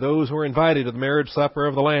 "Happy are those who are invited to the marriage supper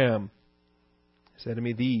of the Lamb." He said to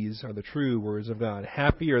me, "These are the true words of God.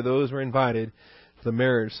 Happy are those who are invited to the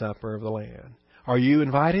marriage supper of the Lamb." Are you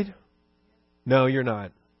invited? No, you're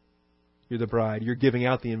not. You're the bride. You're giving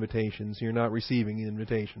out the invitations. You're not receiving the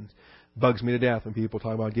invitations. Bugs me to death when people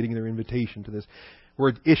talk about getting their invitation to this.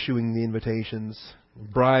 We're issuing the invitations. The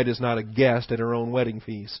bride is not a guest at her own wedding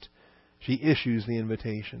feast. She issues the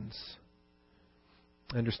invitations.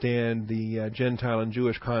 Understand the Gentile and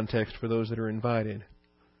Jewish context for those that are invited.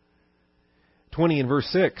 20 and verse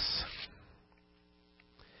 6.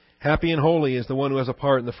 Happy and holy is the one who has a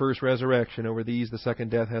part in the first resurrection. Over these the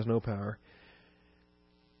second death has no power.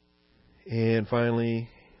 And finally,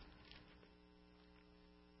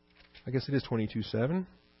 I guess it is 22:7.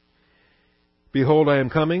 Behold, I am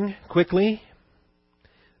coming quickly.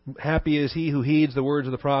 Happy is he who heeds the words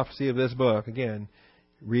of the prophecy of this book. Again,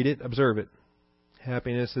 read it, observe it.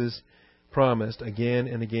 Happiness is promised again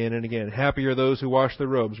and again and again. Happy are those who wash their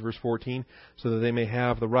robes, verse 14, so that they may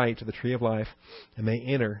have the right to the tree of life and may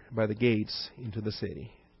enter by the gates into the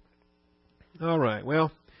city. All right,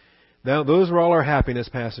 well, now those are all our happiness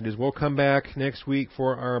passages. We'll come back next week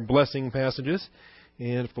for our blessing passages,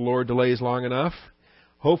 and if the Lord delays long enough,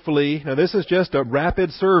 hopefully, now this is just a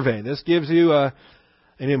rapid survey. This gives you an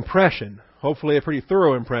impression. Hopefully a pretty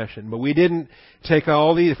thorough impression. But we didn't take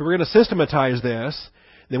all these. If we were going to systematize this,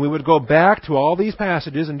 then we would go back to all these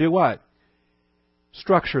passages and do what?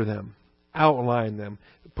 structure them, outline them,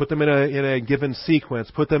 put them in a given sequence,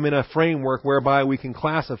 put them in a framework whereby we can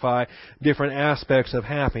classify different aspects of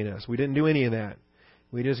happiness. We didn't do any of that.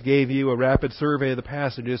 We just gave you a rapid survey of the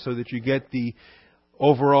passages so that you get the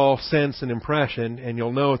overall sense and impression, and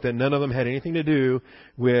you'll note that none of them had anything to do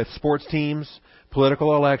with sports teams,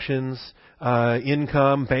 political elections,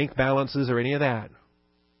 income, bank balances, or any of that.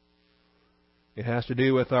 It has to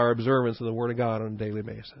do with our observance of the Word of God on a daily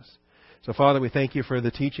basis. So, Father, we thank you for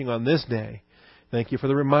the teaching on this day. Thank you for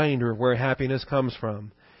the reminder of where happiness comes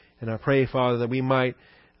from. And I pray, Father, that we might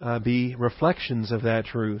be reflections of that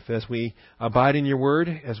truth as we abide in your Word,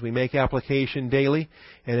 as we make application daily,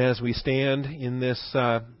 and as we stand in this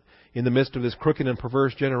in the midst of this crooked and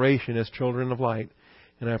perverse generation as children of light.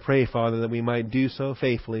 And I pray, Father, that we might do so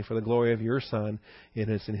faithfully for the glory of your Son. And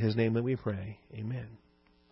it's in His name that we pray. Amen.